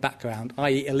professional background,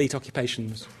 i.e. elite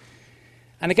occupations.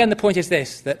 And again, the point is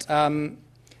this, that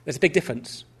there's a big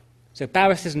difference. So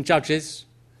barristers and judges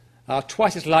are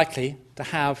twice as likely to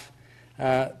have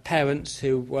parents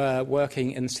who were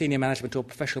working in senior management or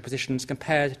professional positions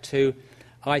compared to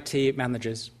IT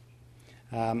managers.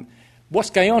 What's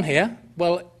going on here?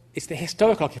 Well, it's the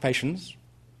historical occupations,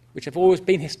 which have always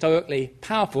been historically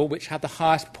powerful, which have the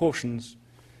highest proportions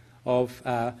of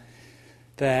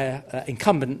their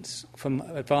incumbents from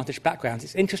advantaged backgrounds.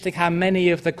 It's interesting how many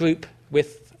of the group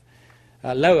with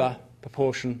a lower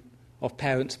proportion of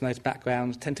parents from those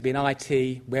backgrounds tend to be in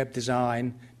IT, web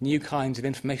design, new kinds of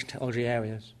information technology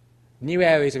areas. New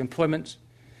areas of employment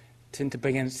tend to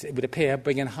bring in, it would appear,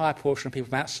 bring in a higher portion of people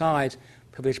from outside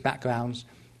privileged backgrounds,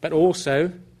 but also,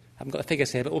 I haven't got the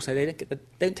figures here, but also they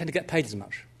don't tend to get paid as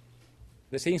much.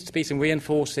 There seems to be some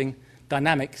reinforcing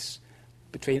dynamics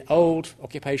between old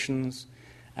occupations,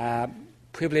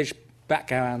 privileged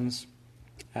backgrounds,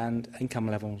 and income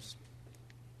levels.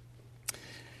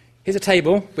 Here's a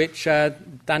table which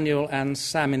Daniel and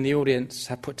Sam in the audience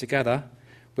have put together,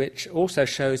 which also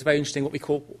shows very interesting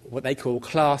what they call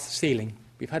class ceiling.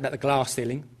 We've heard about the glass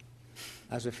ceiling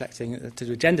as reflecting to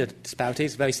do with gender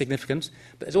disparities, very significant,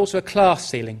 but there's also a class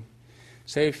ceiling.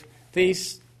 So if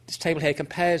this table here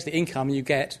compares the income you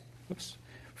get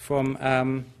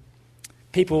from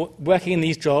people working in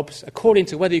these jobs according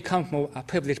to whether you come from a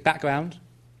privileged background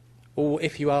or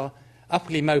if you are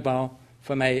upwardly mobile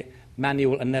from a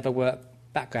manual and never work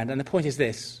background. And the point is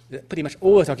this, that pretty much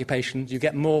all those occupations you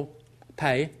get more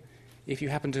pay if you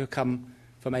happen to come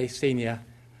from a senior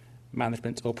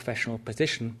management or professional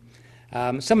position.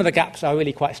 Some of the gaps are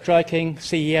really quite striking.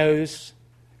 CEOs,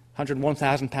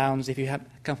 £101,000 if you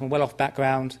come from a well-off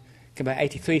background, can be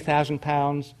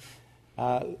 £83,000.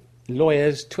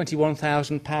 Lawyers,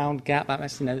 £21,000 gap,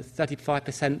 that's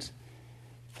 35%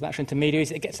 for financial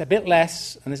intermediaries. It gets a bit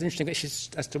less, and there's interesting issues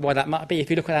as to why that might be. If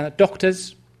you look at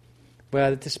doctors, where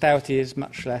the disparity is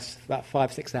much less, about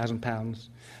 £5,000-6,000.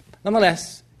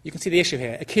 Nonetheless, you can see the issue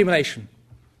here, accumulation.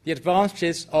 The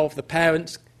advantages of the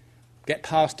parents get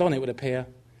passed on, it would appear,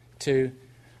 to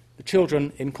the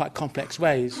children in quite complex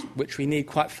ways, which we need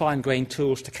quite fine-grained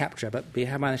tools to capture, but we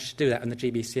have managed to do that in the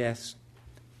GBCS.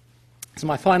 So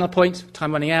my final point,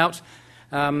 time running out,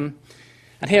 and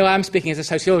here I am speaking as a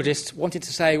sociologist, wanting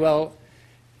to say, well,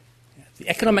 the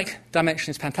economic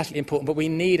dimension is fantastically important, but we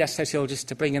need as sociologists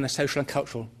to bring in the social and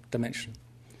cultural dimension.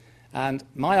 And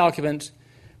my argument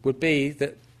would be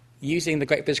that using the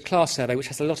Great British Class Survey, which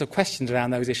has a lot of questions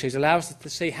around those issues, allows us to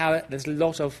see how there's a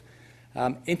lot of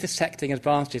intersecting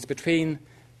advantages between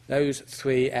those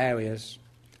three areas.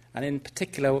 And in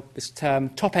particular, this term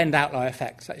top-end outlier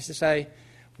effect. That is to say,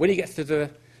 when you get to the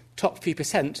top few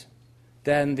percent,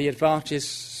 then the advantages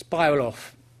spiral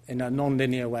off in a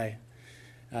non-linear way.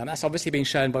 That's obviously been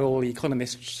shown by all the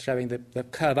economists, showing the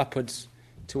curve upwards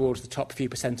towards the top few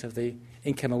percent of the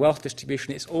income and wealth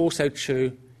distribution. It's also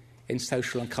true in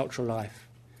social and cultural life.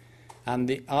 And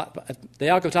the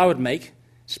argument I would make,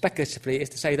 speculatively, is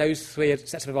to say those three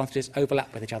sets of advantages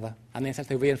overlap with each other, and in a sense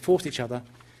they reinforce each other,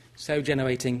 so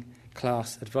generating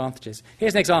class advantages.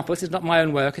 Here's an example. This is not my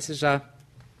own work. This is a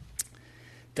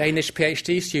Danish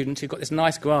PhD student who got this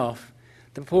nice graph,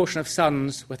 the proportion of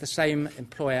sons with the same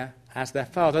employer as their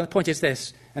father. And the point is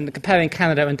this, and comparing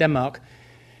Canada and Denmark,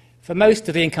 for most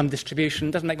of the income distribution,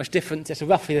 it doesn't make much difference. It's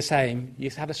roughly the same. You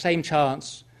have the same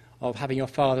chance of having your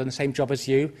father in the same job as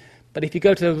you. But if you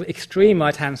go to the extreme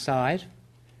right-hand side,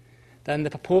 then the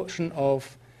proportion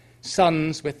of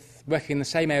sons working in the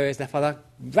same area as their father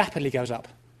rapidly goes up.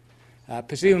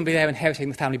 Presumably they're inheriting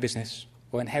the family business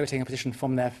or inheriting a position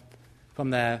from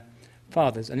their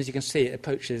fathers. And as you can see, it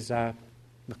approaches,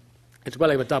 it's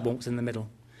well over double what's in the middle.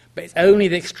 But it's only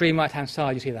the extreme right-hand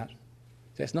side, you see that.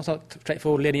 So it's not a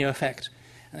straightforward linear effect.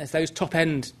 And it's those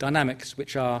top-end dynamics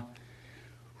which are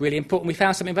really important. We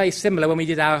found something very similar when we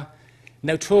did our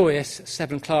notorious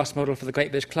 7-class model for the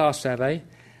Great British Class Survey.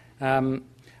 I don't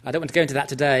want to go into that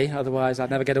today, otherwise I'd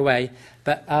never get away.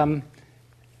 But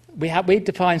we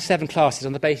defined 7 classes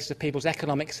on the basis of people's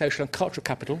economic, social and cultural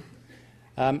capital.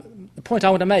 The point I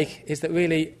want to make is that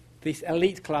really this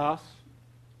elite class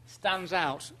stands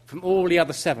out from all the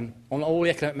other 7 on all the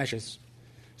economic measures.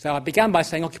 So I began by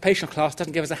saying occupational class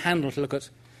doesn't give us a handle to look at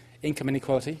income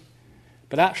inequality,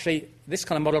 but actually this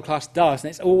kind of model class does, and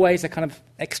it's always a kind of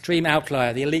extreme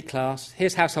outlier, the elite class.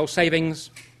 Here's household savings.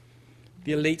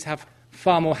 The elites have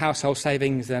far more household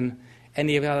savings than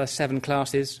any of the other 7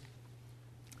 classes.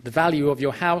 The value of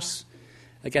your house,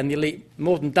 again, the elite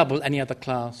more than double any other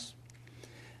class.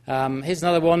 Here's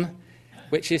another one,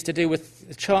 which is to do with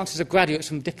the chances of graduates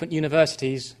from different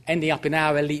universities ending up in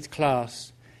our elite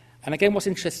class. And again, what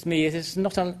interests me is it's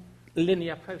not a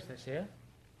linear process here.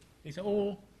 These are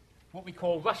all what we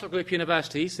call Russell Group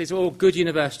universities. These are all good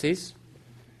universities.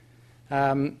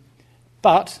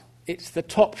 But it's the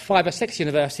top 5 or 6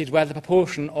 universities where the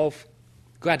proportion of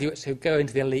graduates who go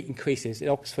into the elite increases in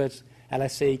Oxford,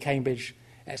 LSE, Cambridge,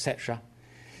 etc.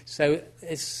 So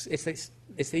it's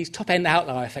these top-end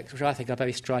outlier effects which I think are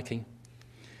very striking.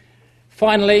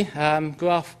 Finally,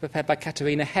 graph prepared by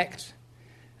Katerina Hecht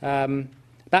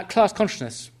about class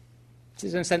consciousness. This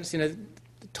is, in a sense,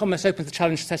 Thomas opens the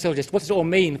challenge to sociologists. What does it all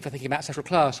mean for thinking about social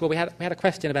class? Well, we had a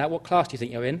question about what class do you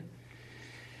think you're in?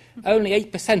 Only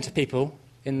 8% of people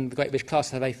in the Great British Class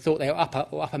Survey thought they were upper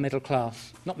or upper middle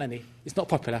class. Not many. It's not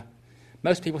popular.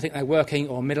 Most people think they're working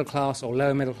or middle class or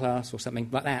lower middle class or something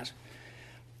like that.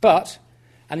 But,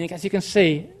 and as you can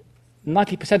see,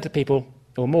 90% of people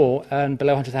or more earn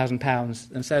below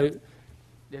 £100,000. And so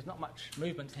there's not much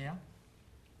movement here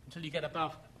until you get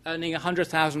above earning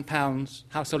 £100,000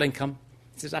 household income.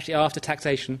 This is actually after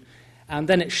taxation. And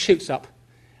then it shoots up.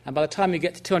 And by the time you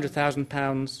get to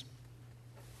 £200,000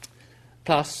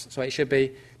 plus, so it should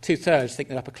be two-thirds think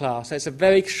they're upper class. So it's a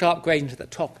very sharp gradient at the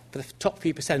top, for the top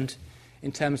few percent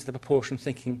in terms of the proportion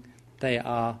thinking they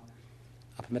are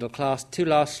upper middle class. Two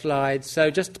last slides.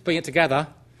 So just to bring it together,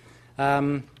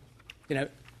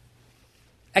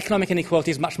 economic inequality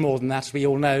is much more than that, as we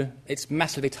all know. It's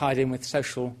massively tied in with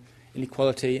social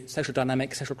inequality, social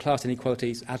dynamics, social class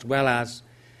inequalities, as well as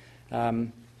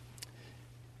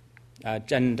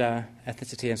gender,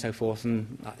 ethnicity, and so forth.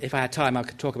 And if I had time, I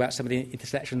could talk about some of the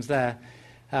intersections there.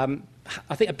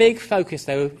 I think a big focus,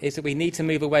 though, is that we need to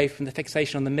move away from the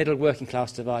fixation on the middle working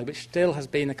class divide, which still has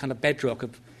been a kind of bedrock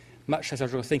of much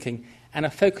sociological thinking, and a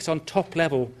focus on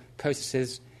top-level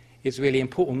processes is really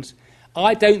important.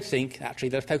 I don't think, actually,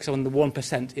 that a focus on the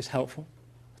 1% is helpful.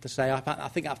 To say, I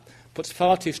think that puts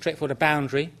far too straightforward a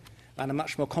boundary and a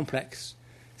much more complex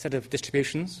set of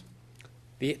distributions.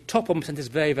 The top 1% is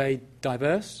very, very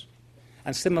diverse,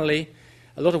 and similarly,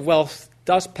 a lot of wealth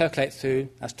does percolate through,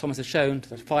 as Thomas has shown, to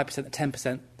the 5%, the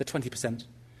 10%, the 20%.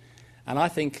 And I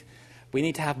think we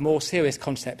need to have more serious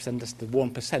concepts than just the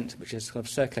 1%, which is sort of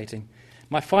circulating.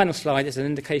 My final slide is an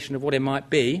indication of what it might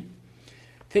be.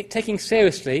 Taking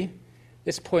seriously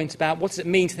this point about what does it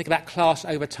mean to think about class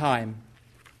over time.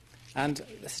 And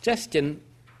the suggestion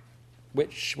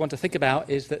which I want to think about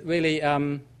is that really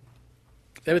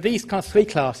there are these kind of three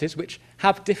classes which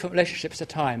have different relationships to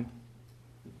time,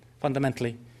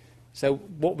 fundamentally. So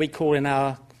what we call in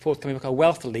our forthcoming book a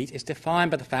wealth elite is defined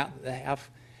by the fact that they have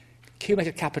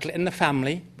accumulated capital in the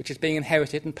family, which is being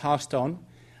inherited and passed on,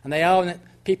 and they are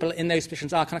people in those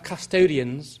positions are kind of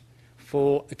custodians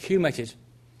for accumulated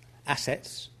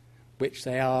assets, which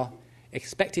they are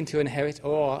expecting to inherit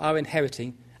or are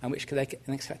inheriting, and which they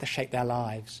can expect to shape their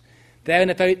lives. They're in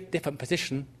a very different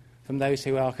position from those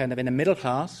who are kind of in a middle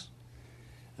class.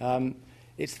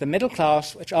 It's the middle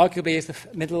class, which arguably is the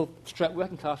middle-stroke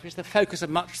working class, which is the focus of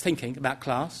much thinking about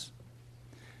class.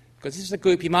 Because this is a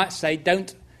group, you might say,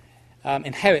 don't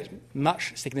inherit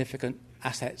much significant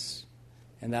assets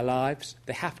in their lives.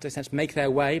 They have to, in a sense, make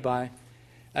their way by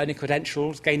earning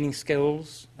credentials, gaining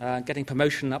skills, getting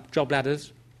promotion up job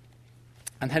ladders,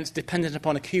 and hence dependent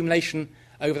upon accumulation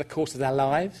over the course of their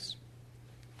lives.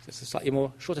 So it's a slightly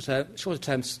more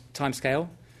shorter-term time scale.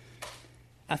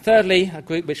 And thirdly, a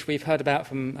group which we've heard about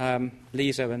from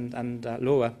Lisa and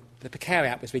Laura, the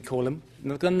precariat, as we call them,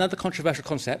 another controversial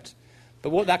concept.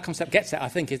 But what that concept gets at, I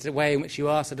think, is the way in which you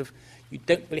are you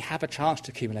don't really have a chance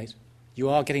to accumulate. You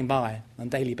are getting by on a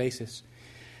daily basis.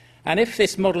 And if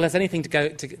this model has anything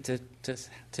to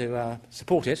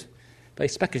support it, very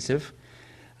speculative,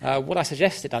 what I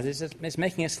suggest it does is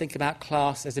making us think about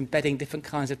class as embedding different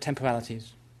kinds of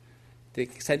temporalities, the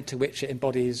extent to which it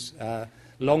embodies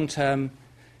long-term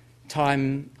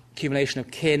time accumulation of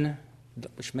kin,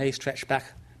 which may stretch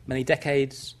back many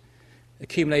decades,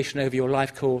 accumulation over your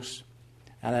life course,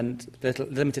 and then the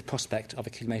limited prospect of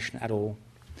accumulation at all.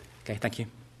 Okay, thank you.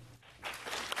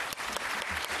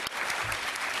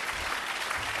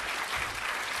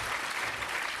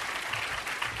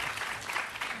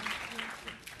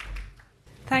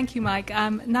 Thank you, Mike.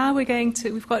 Now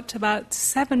we've got about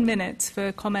 7 minutes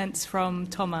for comments from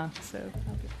Thomas. So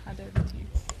I'll hand over to you.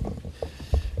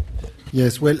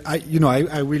 Yes, well,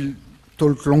 I will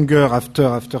talk longer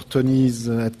after Tony's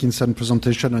Atkinson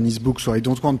presentation on his book, so I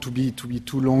don't want to be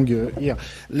too long here.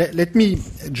 Let me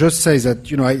just say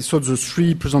that, I thought the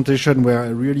three presentations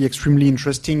were really extremely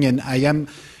interesting, and I am,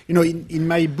 in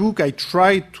my book, I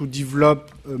try to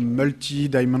develop a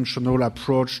multi-dimensional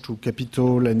approach to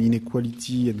capital and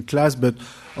inequality and class, but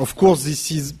of course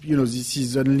this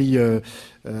is only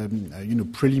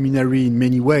preliminary in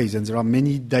many ways, and there are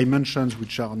many dimensions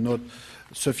which are not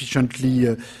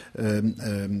sufficiently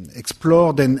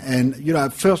explored.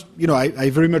 And first, I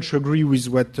very much agree with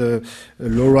what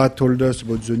Laura told us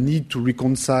about the need to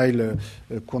reconcile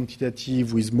a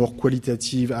quantitative with more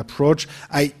qualitative approach.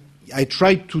 I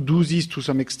tried to do this to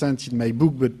some extent in my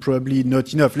book, but probably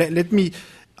not enough. Let me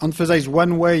emphasize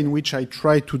one way in which I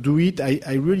try to do it.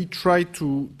 I really try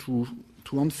to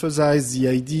emphasize the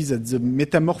idea that the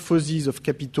metamorphoses of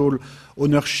capital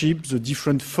ownership, the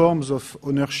different forms of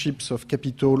ownerships of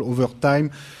capital over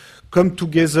time, come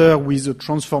together with a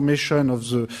transformation of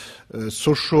the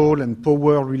social and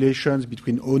power relations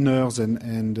between owners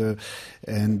and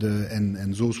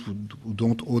those who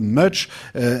don't own much.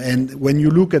 And when you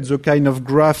look at the kind of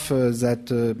graph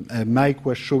that Mike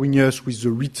was showing us with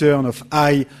the return of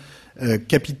high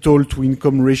capital to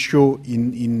income ratio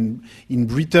in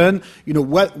Britain,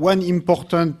 one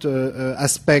important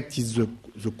aspect is the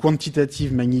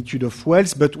quantitative magnitude of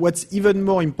wealth, but what's even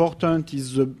more important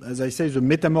is, as I say, the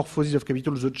metamorphosis of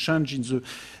capital, the change in the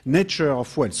nature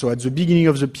of wealth. So at the beginning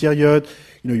of the period,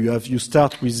 you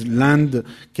start with land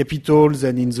capitals,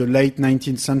 and in the late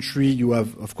 19th century, you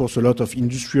have, of course, a lot of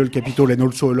industrial capital and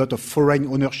also a lot of foreign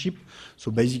ownership. So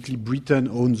basically, Britain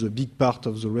owns a big part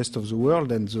of the rest of the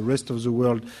world, and the rest of the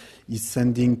world is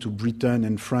sending to Britain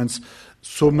and France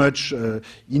so much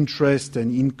interest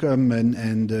and income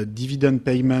and dividend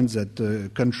payments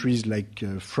that countries like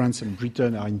France and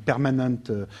Britain are in permanent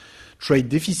trade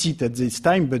deficit at this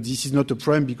time. But this is not a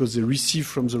problem because they receive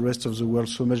from the rest of the world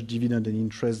so much dividend and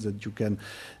interest that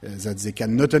that they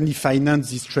can not only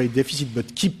finance this trade deficit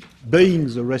but keep buying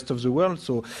the rest of the world.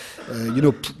 So,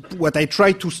 what I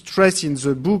try to stress in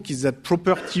the book is that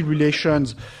property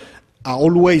relations are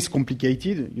always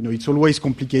complicated. It's always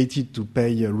complicated to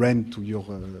pay rent to your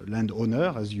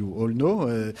landowner, as you all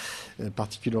know,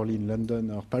 particularly in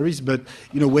London or Paris. But,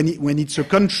 when it's a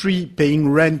country paying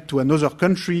rent to another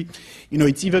country,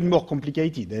 it's even more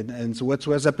complicated. And so what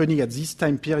was happening at this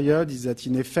time period is that,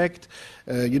 in effect,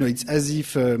 it's as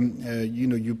if,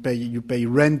 you pay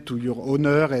rent to your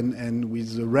owner, and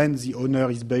with the rent, the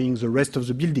owner is buying the rest of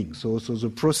the building. So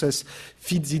the process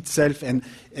feeds itself, and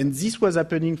this was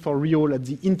happening for real at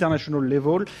the international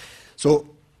level. So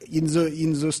in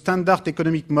the standard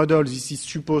economic model, this is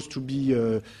supposed to be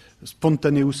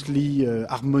spontaneously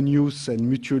harmonious and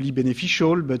mutually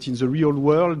beneficial, but in the real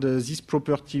world, these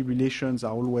property relations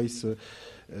are always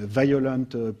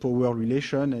violent power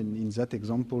relation, and in that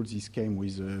example, this came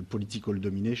with political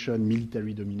domination,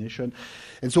 military domination.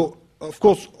 And so, of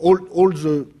course, all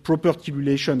the property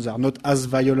relations are not as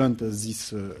violent as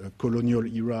this colonial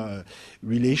era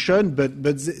relation, but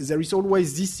there is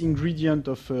always this ingredient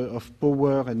of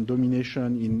power and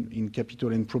domination in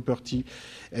capital and property.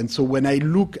 And so when I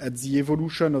look at the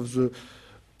evolution of the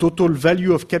total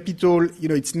value of capital,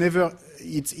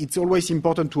 it's always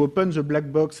important to open the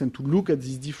black box and to look at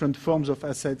these different forms of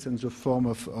assets and the form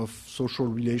of social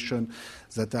relation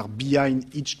that are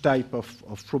behind each type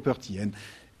of property. And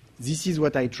this is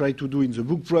what I try to do in the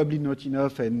book, probably not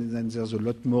enough, and then there's a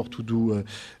lot more to do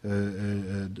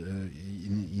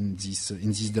in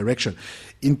this direction.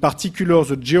 In particular,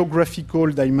 the geographical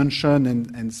dimension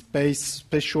and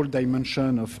spatial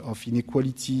dimension of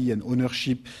inequality and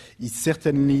ownership is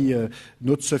certainly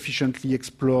not sufficiently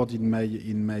explored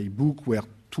in my book, where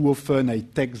too often I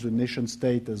take the nation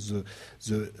state as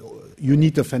the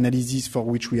unit of analysis for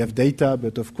which we have data,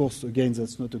 but of course, again,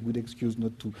 that's not a good excuse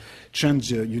not to change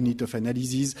the unit of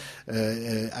analysis.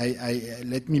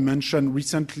 Let me mention,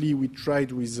 recently we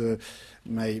tried with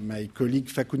my colleague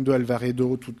Facundo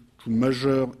Alvaredo to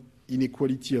measure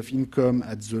inequality of income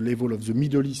at the level of the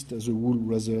Middle East as a whole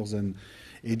rather than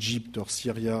Egypt or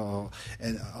Syria or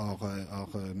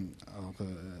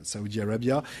Saudi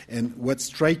Arabia. And what's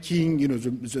striking,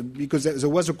 because there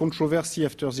was a controversy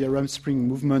after the Arab Spring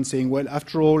movement saying, well,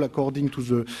 after all, according to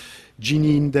the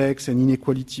Gini index and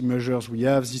inequality measures we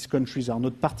have, these countries are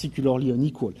not particularly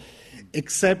unequal.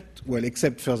 Except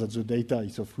first that the data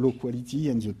is of low quality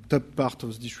and the top part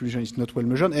of the distribution is not well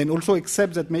measured, and also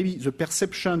except that maybe the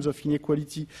perceptions of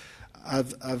inequality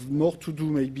have more to do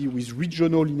maybe with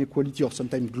regional inequality or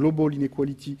sometimes global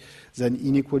inequality than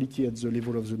inequality at the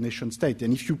level of the nation state.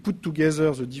 And if you put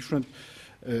together the different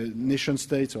nation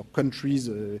states or countries,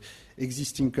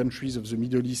 existing countries of the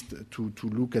Middle East to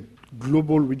look at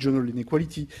global regional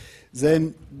inequality,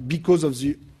 then because of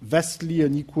the vastly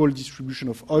unequal distribution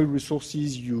of oil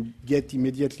resources, you get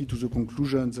immediately to the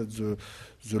conclusion that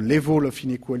the level of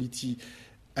inequality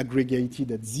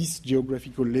aggregated at this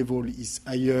geographical level is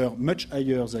higher, much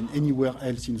higher than anywhere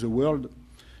else in the world.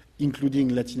 including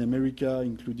Latin America,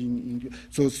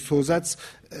 so that's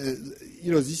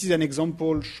this is an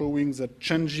example showing that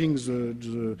changing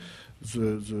the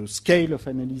scale of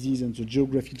analysis and the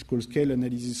geographical scale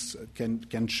analysis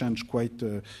can change quite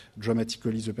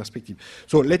dramatically the perspective.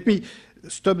 So let me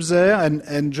stop there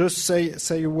and just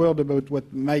say a word about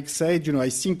what Mike said. I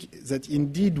think that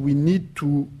indeed we need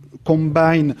to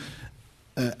combine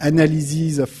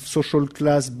analysis of social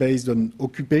class based on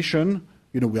occupation.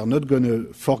 We are not going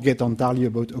to forget entirely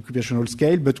about occupational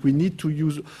scale, but we need to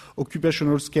use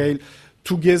occupational scale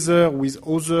together with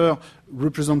other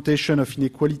representation of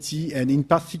inequality, and in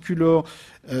particular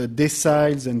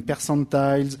deciles and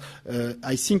percentiles,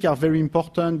 I think are very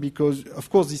important because, of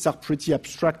course, these are pretty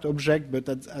abstract objects, but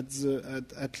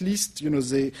at least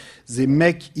they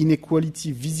make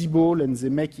inequality visible and they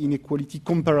make inequality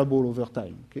comparable over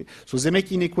time. Okay? So they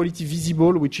make inequality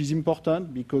visible, which is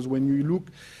important because when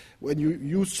you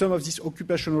use some of this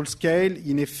occupational scale,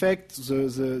 in effect,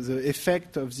 the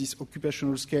effect of this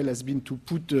occupational scale has been to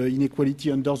put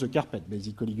inequality under the carpet,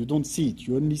 basically. You don't see it.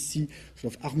 You only see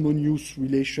sort of harmonious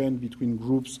relation between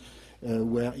groups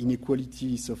where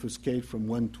inequality is of a scale from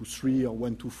 1 to 3 or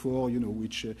 1 to 4,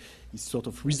 which is sort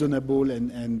of reasonable,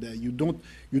 and you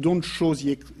don't show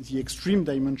the extreme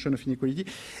dimension of inequality.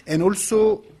 And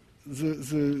also,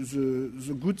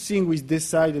 the good thing with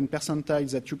decile and percentile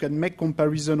is that you can make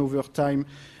comparison over time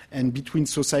and between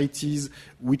societies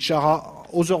which are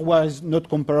otherwise not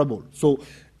comparable. So,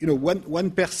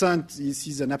 1%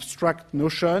 is an abstract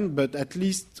notion, but at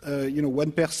least,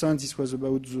 1%, this was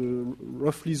about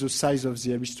roughly the size of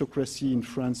the aristocracy in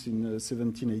France in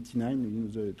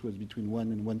 1789. It was between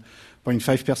 1 and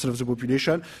 1.5% of the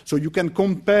population. So you can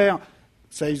compare,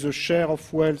 say, the share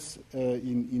of wealth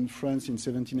in France in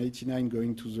 1789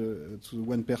 going to the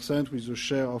 1% with the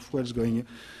share of wealth going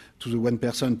to the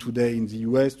 1% today in the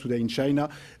US, today in China.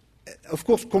 Of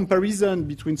course, comparison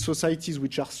between societies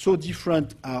which are so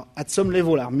different at some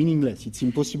level are meaningless. It's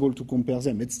impossible to compare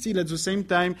them. But still, at the same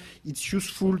time, it's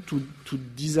useful to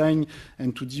design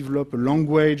and to develop a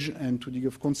language and to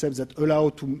develop concepts that allow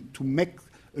to make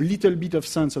a little bit of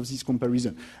sense of this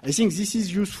comparison. I think this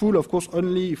is useful, of course,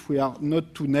 only if we are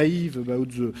not too naive about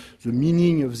the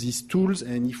meaning of these tools,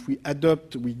 and if we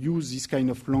use this kind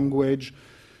of language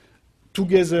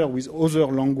together with other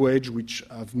language which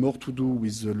have more to do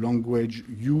with the language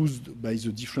used by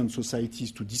the different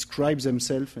societies to describe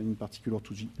themselves, and in particular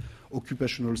to the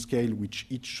occupational scale which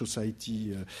each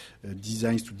society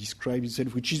designs to describe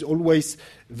itself, which is always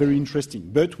very interesting.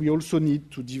 But we also need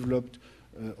to develop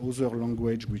other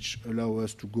language which allow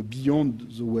us to go beyond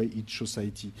the way each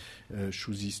society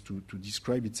chooses to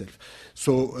describe itself.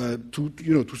 So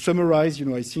to summarize,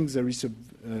 I think there is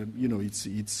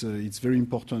it's very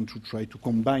important to try to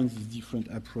combine these different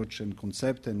approach and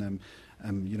concept, and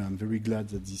I'm very glad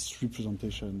that this three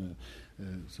presentation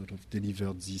sort of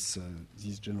delivered this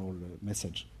general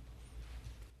message.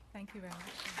 Thank you very much.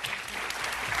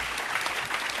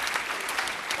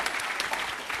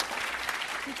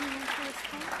 Did you want to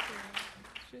respond?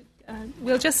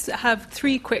 We'll just have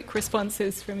 3 quick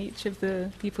responses from each of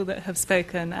the people that have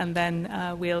spoken, and then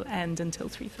we'll end until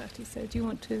 3:30. So do you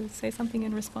want to say something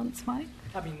in response, Mike?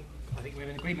 I think we're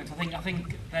in agreement. I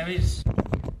think there is...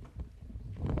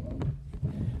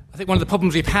 I think one of the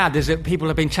problems we've had is that people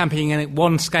have been championing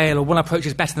one scale or one approach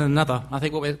is better than another. I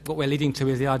think what we're leading to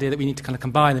is the idea that we need to kind of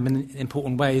combine them in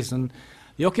important ways. And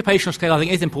the occupational scale, I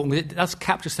think, is important because it does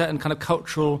capture certain kind of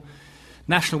cultural,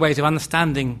 national ways of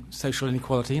understanding social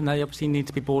inequality, and they obviously need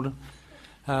to be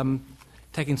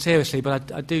taken seriously.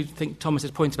 But I do think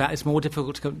Thomas's point about it's more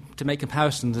difficult to make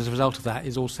comparisons as a result of that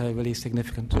is also really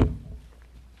significant.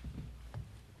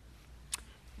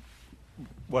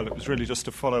 Well, it was really just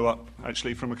to follow up,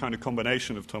 actually, from a kind of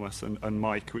combination of Thomas and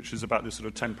Mike, which is about the sort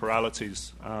of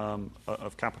temporalities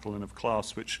of capital and of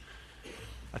class, which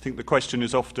I think the question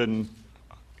is often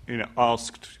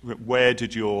asked, where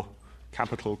did your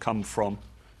capital come from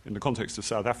in the context of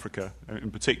South Africa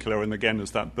in particular, and again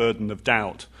as that burden of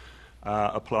doubt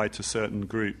applied to certain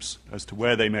groups as to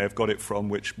where they may have got it from,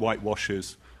 which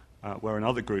whitewashes where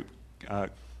another group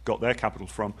got their capital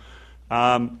from.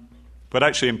 But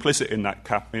actually implicit in that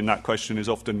question is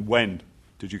often, when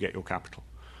did you get your capital?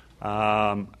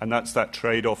 And that's that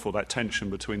trade-off or that tension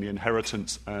between the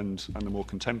inheritance and the more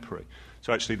contemporary.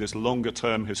 So actually this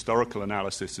longer-term historical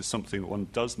analysis is something that one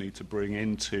does need to bring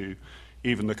into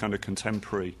even the kind of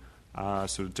contemporary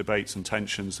sort of debates and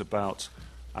tensions about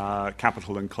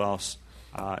capital and class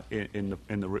in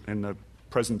the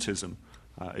presentism,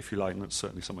 if you like, and that's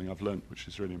certainly something I've learned, which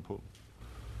is really important.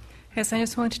 Yes, I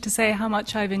just wanted to say how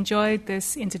much I've enjoyed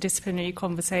this interdisciplinary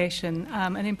conversation.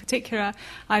 And in particular,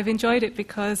 I've enjoyed it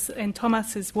because in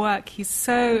Thomas's work, he's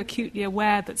so acutely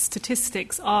aware that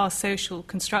statistics are social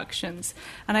constructions.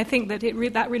 And I think that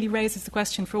that really raises the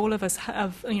question for all of us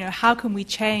of, how can we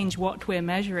change what we're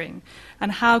measuring?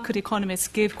 And how could economists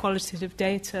give qualitative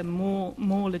data more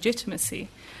legitimacy?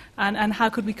 And how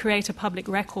could we create a public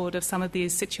record of some of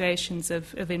these situations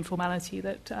of informality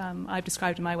that I've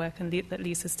described in my work and that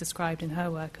Lisa's described in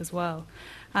her work as well?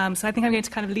 So I think I'm going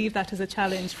to kind of leave that as a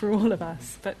challenge for all of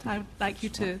us. But I'd like you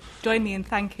to join me in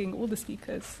thanking all the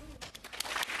speakers.